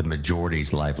destroy the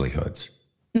majority's livelihoods.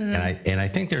 Mm-hmm. And I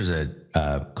think there's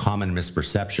a common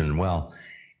misperception. Well,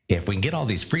 if we can get all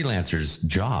these freelancers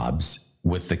jobs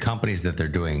with the companies that they're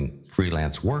doing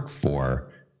freelance work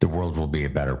for, the world will be a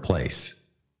better place.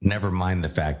 Never mind the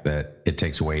fact that it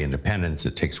takes away independence,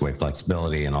 it takes away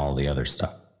flexibility and all the other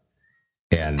stuff.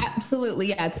 And absolutely,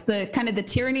 yeah, it's the kind of the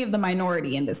tyranny of the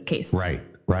minority in this case. Right.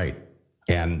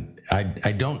 And I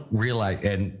don't realize,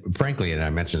 and frankly, and I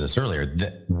mentioned this earlier,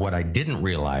 that what I didn't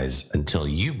realize until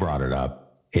you brought it up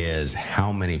is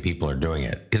how many people are doing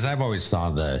it. Because I've always saw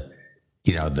the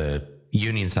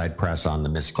union side press on the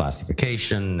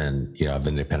misclassification and, of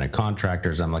independent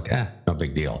contractors. I'm like, no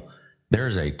big deal.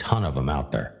 There's a ton of them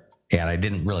out there. And I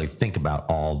didn't really think about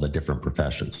all the different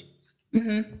professions.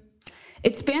 Mm-hmm.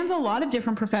 It spans a lot of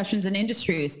different professions and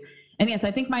industries. And yes,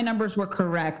 I think my numbers were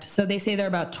correct. So they say there are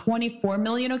about 24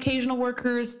 million occasional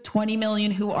workers, 20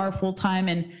 million who are full-time,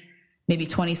 and maybe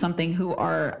 20 something who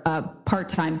are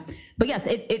part-time. But yes,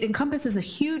 it encompasses a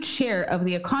huge share of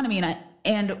the economy.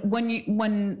 And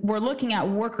when we're looking at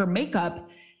worker makeup,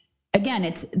 again,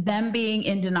 it's them being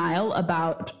in denial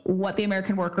about what the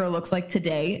American worker looks like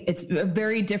today. It's a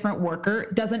very different worker.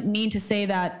 Doesn't mean to say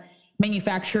that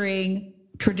manufacturing,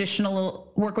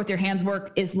 traditional work with your hands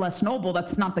work is less noble.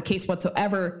 That's not the case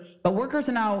whatsoever. But workers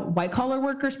are now white collar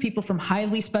workers, people from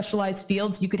highly specialized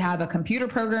fields. You could have a computer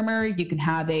programmer, you can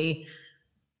have a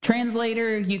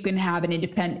translator, you can have an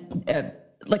independent,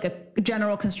 like a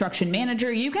general construction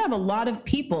manager. You can have a lot of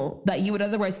people that you would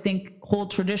otherwise think hold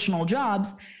traditional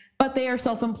jobs, but they are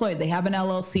self-employed. They have an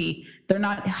LLC. They're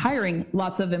not hiring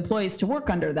lots of employees to work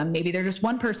under them. Maybe they're just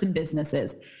one-person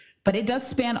businesses. But it does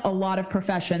span a lot of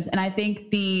professions. And I think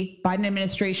the Biden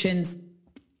administration's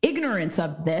ignorance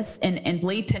of this and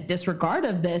blatant disregard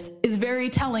of this is very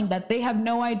telling, that they have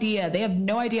no idea. They have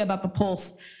no idea about the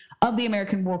pulse of the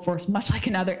American workforce, much like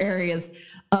in other areas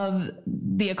of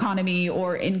the economy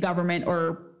or in government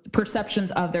or perceptions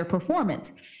of their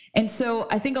performance. And so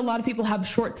I think a lot of people have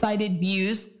short-sighted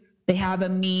views. They have a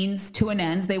means to an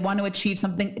end. They want to achieve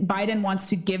something. Biden wants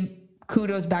to give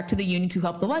kudos back to the union who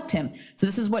helped elect him. So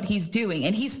this is what he's doing.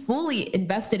 And he's fully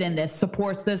invested in this,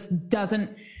 supports this,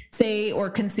 doesn't say or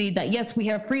concede that, yes, we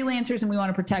have freelancers and we want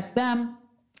to protect them.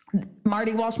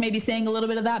 Marty Walsh may be saying a little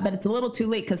bit of that, but it's a little too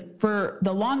late, because for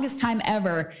the longest time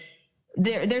ever,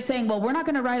 they're saying, well, we're not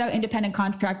going to write out independent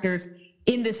contractors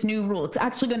in this new rule. It's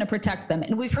actually going to protect them.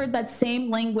 And we've heard that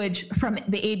same language from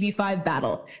the AB5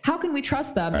 battle. How can we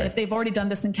trust them if they've already done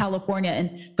this in California,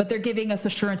 but they're giving us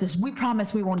assurances, we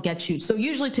promise we won't get you. So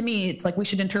usually to me, it's like we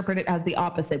should interpret it as the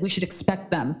opposite. We should expect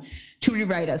them to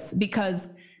rewrite us,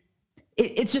 because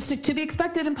it's just to be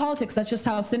expected in politics. That's just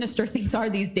how sinister things are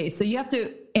these days. So you have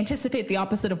to anticipate the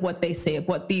opposite of what they say, of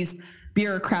what these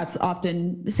bureaucrats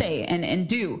often say and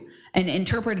do, and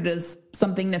interpret it as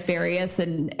something nefarious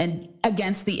and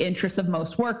against the interests of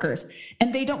most workers.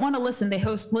 And they don't want to listen. They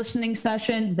host listening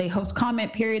sessions, they host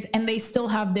comment periods, and they still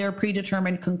have their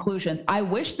predetermined conclusions. I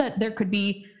wish that there could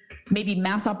be maybe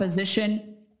mass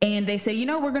opposition, and they say,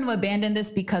 we're going to abandon this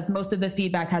because most of the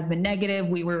feedback has been negative.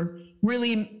 We were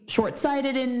really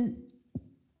short-sighted in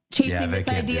chasing this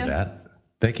idea. Do that.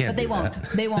 They can't. But they won't. That.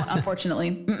 They won't,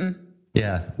 unfortunately. Mm-mm.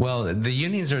 Yeah, well, the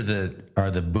unions are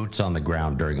the boots on the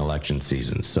ground during election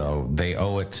season, so they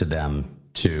owe it to them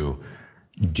to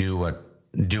do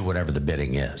whatever the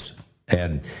bidding is.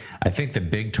 And I think the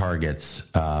big targets,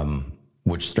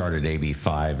 which started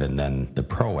AB5 and then the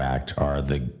PRO Act, are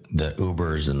the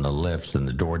Ubers and the Lyfts and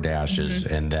the DoorDashes,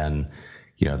 and then,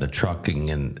 you know, the trucking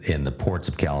in the ports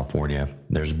of California.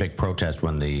 There's a big protest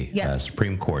when the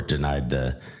Supreme Court denied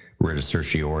the writ of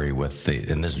certiorari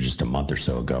and this was just a month or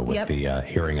so ago with the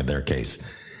hearing of their case.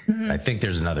 I think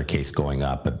there's another case going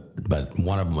up, but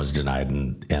one of them was denied,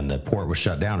 and the port was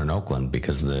shut down in Oakland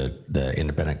because the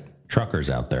independent truckers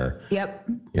out there, you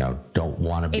know, don't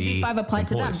want to be AB5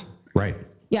 applied employees. to them. Right.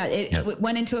 Yeah, it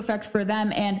went into effect for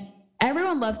them. And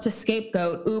everyone loves to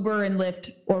scapegoat Uber and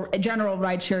Lyft or general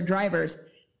rideshare drivers.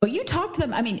 But you talk to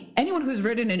them, I mean, anyone who's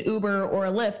ridden an Uber or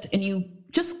a Lyft and you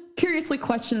just curiously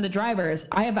question the drivers,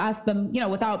 I have asked them, you know,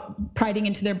 without prodding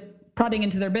into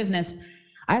their business,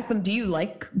 I asked them, do you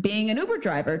like being an Uber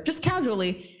driver? Just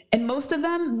casually. And most of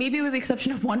them, maybe with the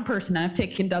exception of one person, and I've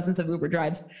taken dozens of Uber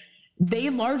drives, they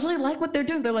largely like what they're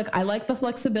doing. They're like, I like the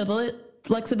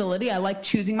flexibility. I like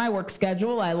choosing my work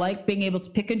schedule. I like being able to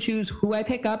pick and choose who I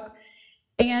pick up.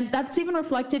 And that's even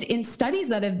reflected in studies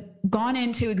that have gone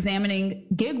into examining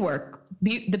gig work.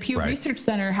 The Pew Research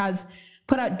Center has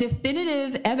put out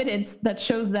definitive evidence that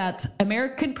shows that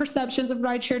American perceptions of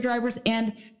rideshare drivers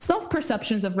and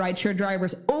self-perceptions of rideshare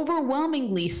drivers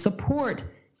overwhelmingly support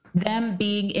them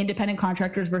being independent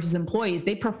contractors versus employees.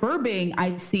 They prefer being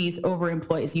ICs over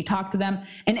employees. You talk to them,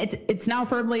 and it's now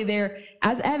firmly there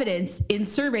as evidence in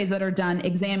surveys that are done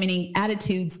examining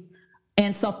attitudes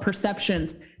and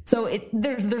self-perceptions. So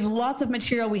there's lots of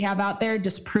material we have out there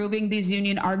disproving these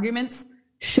union arguments,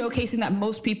 showcasing that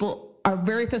most people are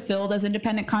very fulfilled as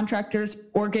independent contractors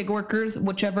or gig workers,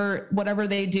 whatever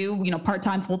they do, you know,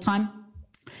 part-time, full-time.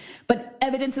 But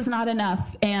evidence is not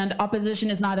enough, and opposition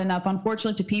is not enough,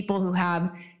 unfortunately, to people who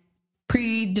have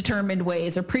predetermined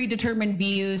ways or predetermined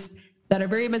views that are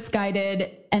very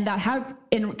misguided and that have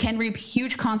and can reap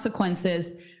huge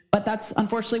consequences. But that's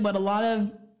unfortunately what a lot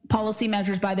of policy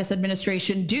measures by this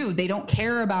administration do. They don't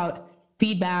care about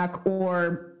feedback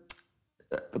or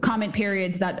comment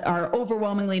periods that are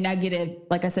overwhelmingly negative.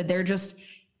 Like I said, they're just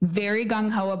very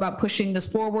gung-ho about pushing this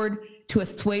forward to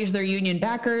assuage their union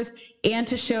backers and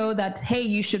to show that, hey,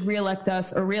 you should reelect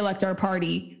us or reelect our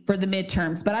party for the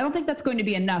midterms. But I don't think that's going to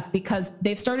be enough because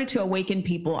they've started to awaken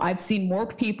people. I've seen more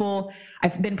people.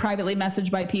 I've been privately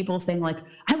messaged by people saying like,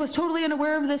 I was totally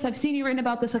unaware of this. I've seen you written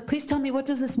about this. Like, please tell me, what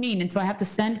does this mean? And so I have to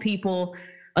send people,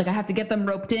 like I have to get them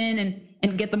roped in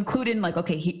and get them clued in, like,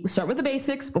 okay, start with the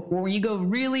basics before you go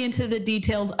really into the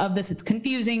details of this. It's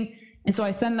confusing. And so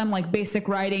I send them like basic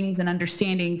writings and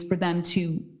understandings for them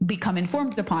to become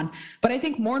informed upon. But I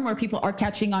think more and more people are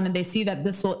catching on, and they see that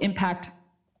this will impact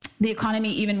the economy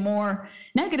even more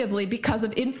negatively because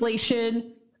of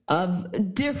inflation,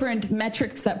 of different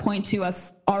metrics that point to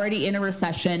us already in a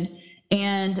recession.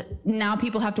 And now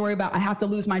people have to worry about, I have to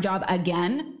lose my job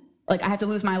again. Like I have to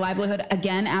lose my livelihood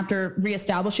again after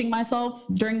reestablishing myself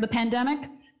during the pandemic.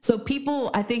 So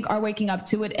people, I think, are waking up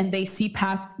to it, and they see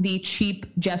past the cheap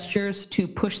gestures to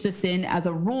push this in as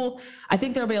a rule. I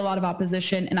think there'll be a lot of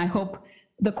opposition, and I hope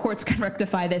the courts can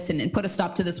rectify this and put a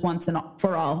stop to this once and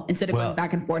for all, instead of going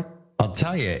back and forth. I'll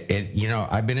tell you,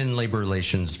 I've been in labor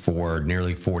relations for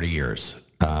nearly 40 years,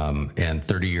 and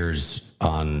 30 years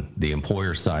on the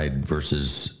employer side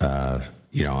versus,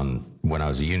 when I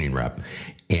was a union rep.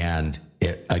 And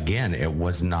it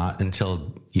was not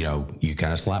until, you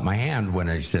kind of slapped my hand when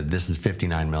I said, this is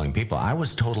 59 million people. I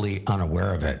was totally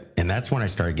unaware of it. And that's when I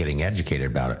started getting educated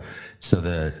about it. So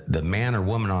the man or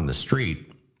woman on the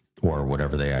street, or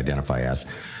whatever they identify as,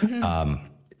 I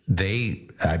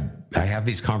have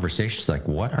these conversations like,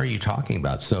 what are you talking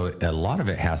about? So a lot of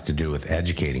it has to do with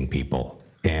educating people.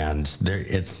 And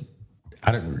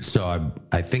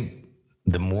I think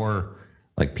the more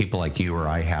like people like you or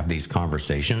I have these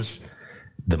conversations,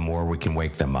 the more we can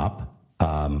wake them up.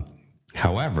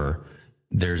 However,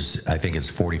 I think it's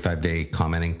 45-day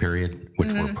commenting period,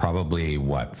 which we're probably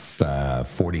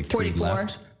 43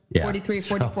 left. Yeah. 43,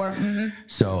 44.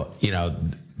 So,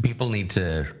 people need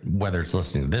to, whether it's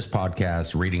listening to this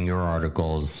podcast, reading your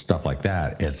articles, stuff like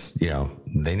that,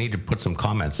 they need to put some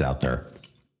comments out there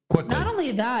quickly. Not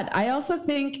only that, I also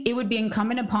think it would be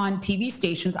incumbent upon TV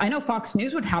stations. I know Fox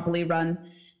News would happily run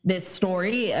this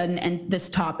story and this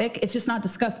topic. It's just not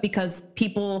discussed because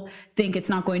people think it's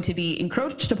not going to be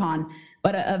encroached upon.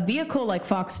 But a vehicle like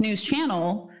Fox News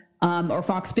Channel or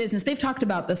Fox Business, they've talked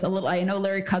about this a little. I know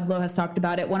Larry Kudlow has talked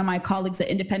about it. One of my colleagues at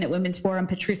Independent Women's Forum,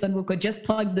 Patrice Anvuka, just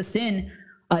plugged this in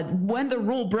when the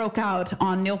rule broke out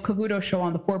on Neil Cavuto's show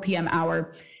on the 4 p.m.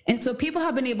 hour. And so people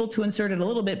have been able to insert it a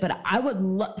little bit, but I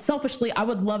would selfishly, I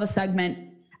would love a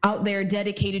segment out there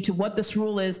dedicated to what this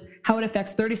rule is, how it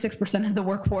affects 36% of the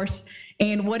workforce,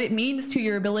 and what it means to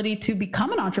your ability to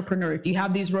become an entrepreneur if you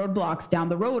have these roadblocks down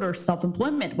the road or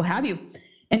self-employment, what have you.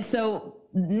 And so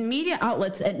media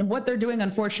outlets and what they're doing,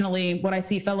 unfortunately, what I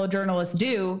see fellow journalists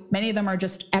do, many of them are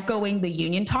just echoing the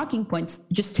union talking points,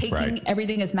 just taking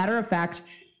everything as matter of fact,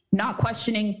 not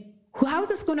questioning how is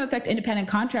this going to affect independent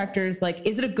contractors? Like,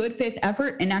 is it a good faith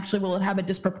effort? And actually, will it have a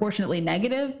disproportionately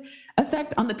negative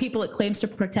effect on the people it claims to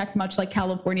protect, much like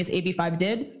California's AB5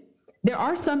 did? There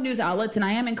are some news outlets, and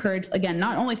I am encouraged, again,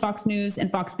 not only Fox News and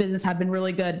Fox Business have been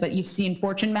really good, but you've seen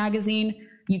Fortune magazine,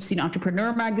 you've seen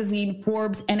Entrepreneur magazine,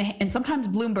 Forbes, and sometimes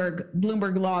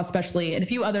Bloomberg Law especially, and a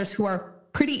few others who are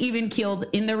pretty even-keeled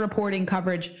in their reporting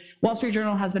coverage. Wall Street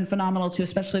Journal has been phenomenal too,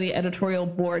 especially the editorial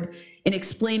board, in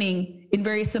explaining in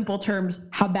very simple terms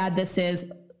how bad this is,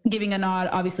 giving a nod,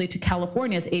 obviously, to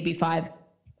California's AB5,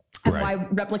 and why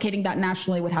replicating that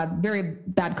nationally would have very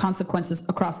bad consequences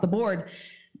across the board.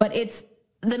 But it's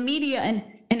the media, and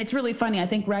it's really funny. I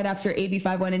think right after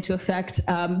AB5 went into effect,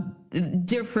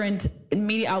 different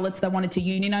media outlets that wanted to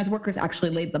unionize workers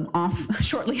actually laid them off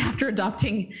shortly after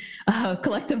adopting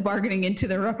collective bargaining into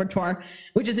their repertoire,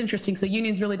 which is interesting. So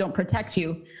unions really don't protect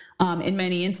you in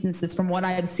many instances, from what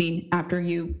I have seen, after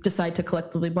you decide to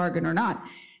collectively bargain or not.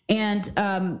 And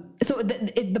so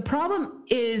the problem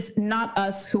is not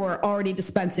us who are already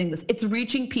dispensing this. It's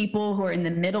reaching people who are in the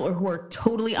middle or who are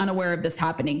totally unaware of this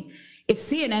happening. If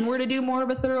CNN were to do more of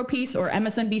a thorough piece, or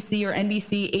MSNBC or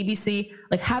NBC, ABC,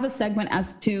 like have a segment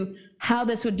as to how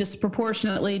this would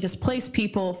disproportionately displace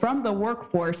people from the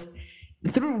workforce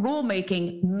through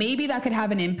rulemaking, maybe that could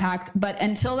have an impact. But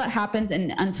until that happens,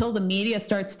 and until the media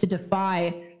starts to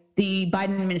defy the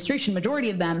Biden administration, majority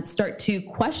of them start to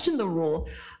question the rule,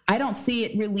 I don't see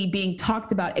it really being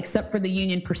talked about except for the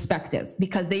union perspective,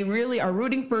 because they really are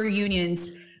rooting for unions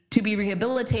to be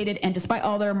rehabilitated. And despite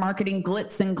all their marketing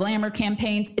glitz and glamour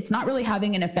campaigns, it's not really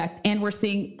having an effect. And we're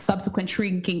seeing subsequent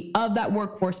shrinking of that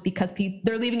workforce because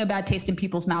they're leaving a bad taste in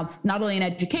people's mouths, not only in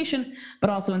education, but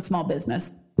also in small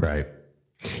business. Right.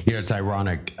 You know, it's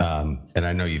ironic, and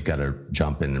I know you've got to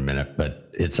jump in a minute,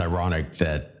 but it's ironic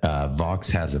that Vox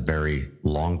has a very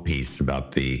long piece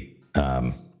about the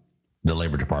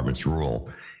Labor Department's rule.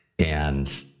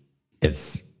 And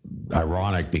it's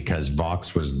ironic because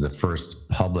Vox was the first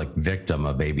public victim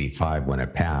of AB5 when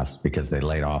it passed, because they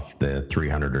laid off the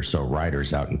 300 or so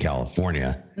writers out in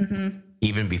California,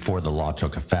 even before the law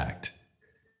took effect.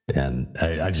 And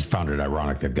I just found it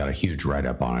ironic. They've got a huge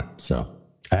write-up on it. So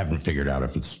I haven't figured out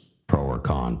if it's pro or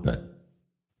con, but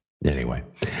anyway.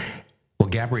 Well,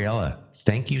 Gabriella,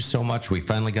 thank you so much. We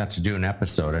finally got to do an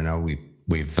episode. I know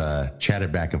we've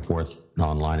chatted back and forth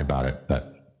online about it,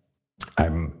 but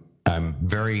I'm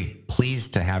very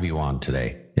pleased to have you on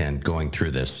today and going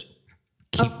through this.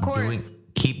 Of course.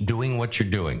 Keep doing what you're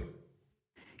doing.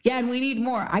 Yeah, and we need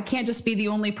more. I can't just be the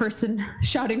only person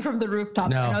shouting from the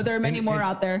rooftops. No, I know there are many more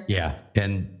out there. Yeah,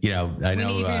 and I know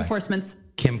we need reinforcements.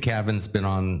 Kim Cavan's been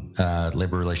on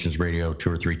Labor Relations Radio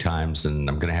 2 or 3 times, and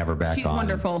I'm going to have her back. She's on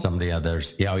wonderful. Some of the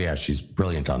others. Yeah, she's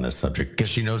brilliant on this subject because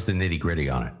she knows the nitty gritty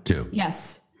on it too.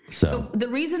 Yes. So the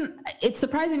reason it's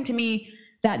surprising to me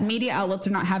that media outlets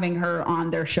are not having her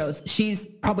on their shows. She's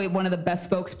probably one of the best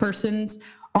spokespersons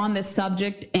on this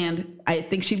subject, and I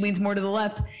think she leans more to the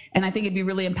left, and I think it'd be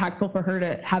really impactful for her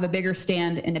to have a bigger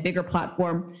stand and a bigger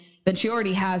platform than she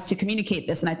already has to communicate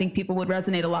this. And I think people would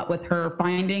resonate a lot with her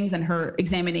findings and her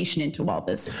examination into all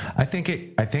this. I think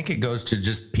it goes to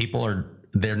just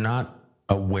they're not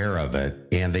aware of it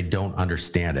and they don't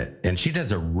understand it. And she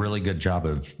does a really good job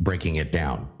of breaking it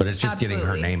down, but it's just getting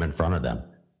her name in front of them.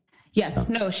 Yes,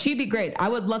 no, she'd be great. I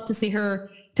would love to see her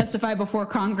testify before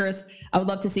Congress. I would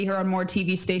love to see her on more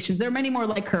TV stations. There are many more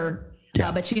like her,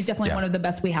 but she's definitely one of the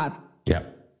best we have. Yeah.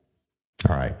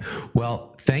 All right.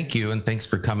 Well, thank you. And thanks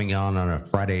for coming on a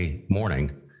Friday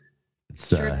morning. It's,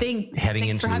 sure thing. Heading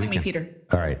thanks into for having the weekend. me, Peter.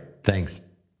 All right. Thanks.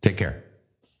 Take care.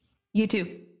 You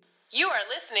too. You are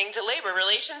listening to Labor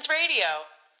Relations Radio.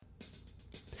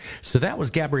 So that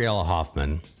was Gabriella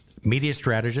Hoffman, media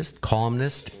strategist,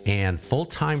 columnist, and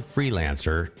full-time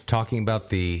freelancer, talking about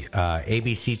the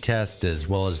ABC test as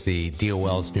well as the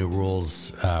DOL's new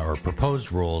rules or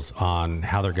proposed rules on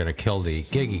how they're going to kill the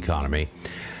gig economy.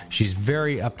 She's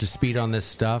very up to speed on this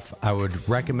stuff. I would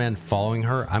recommend following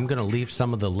her. I'm going to leave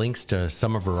some of the links to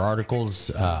some of her articles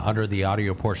under the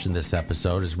audio portion of this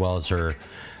episode, as well as her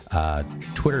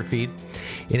Twitter feed.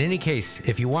 In any case,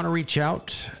 if you want to reach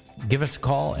out, Give us a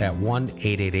call at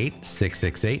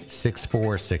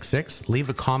 1-888-668-6466. Leave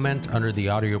a comment under the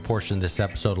audio portion of this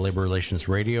episode of Labor Relations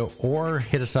Radio, or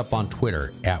hit us up on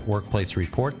Twitter at Workplace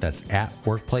Report. That's at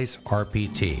Workplace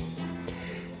RPT.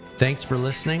 Thanks for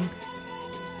listening.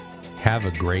 Have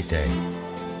a great day.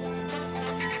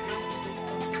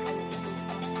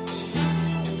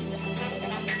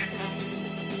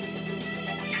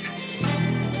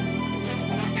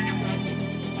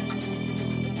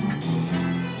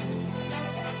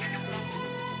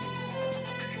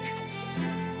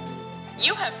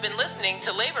 You have been listening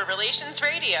to Labor Relations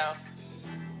Radio.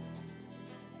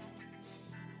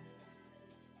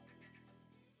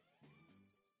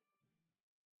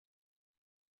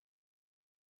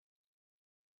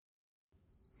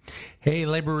 Hey,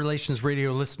 Labor Relations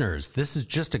Radio listeners, this is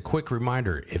just a quick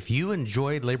reminder. If you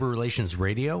enjoyed Labor Relations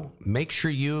Radio, make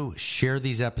sure you share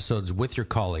these episodes with your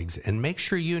colleagues, and make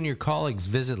sure you and your colleagues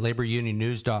visit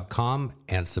laborunionnews.com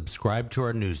and subscribe to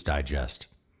our news digest.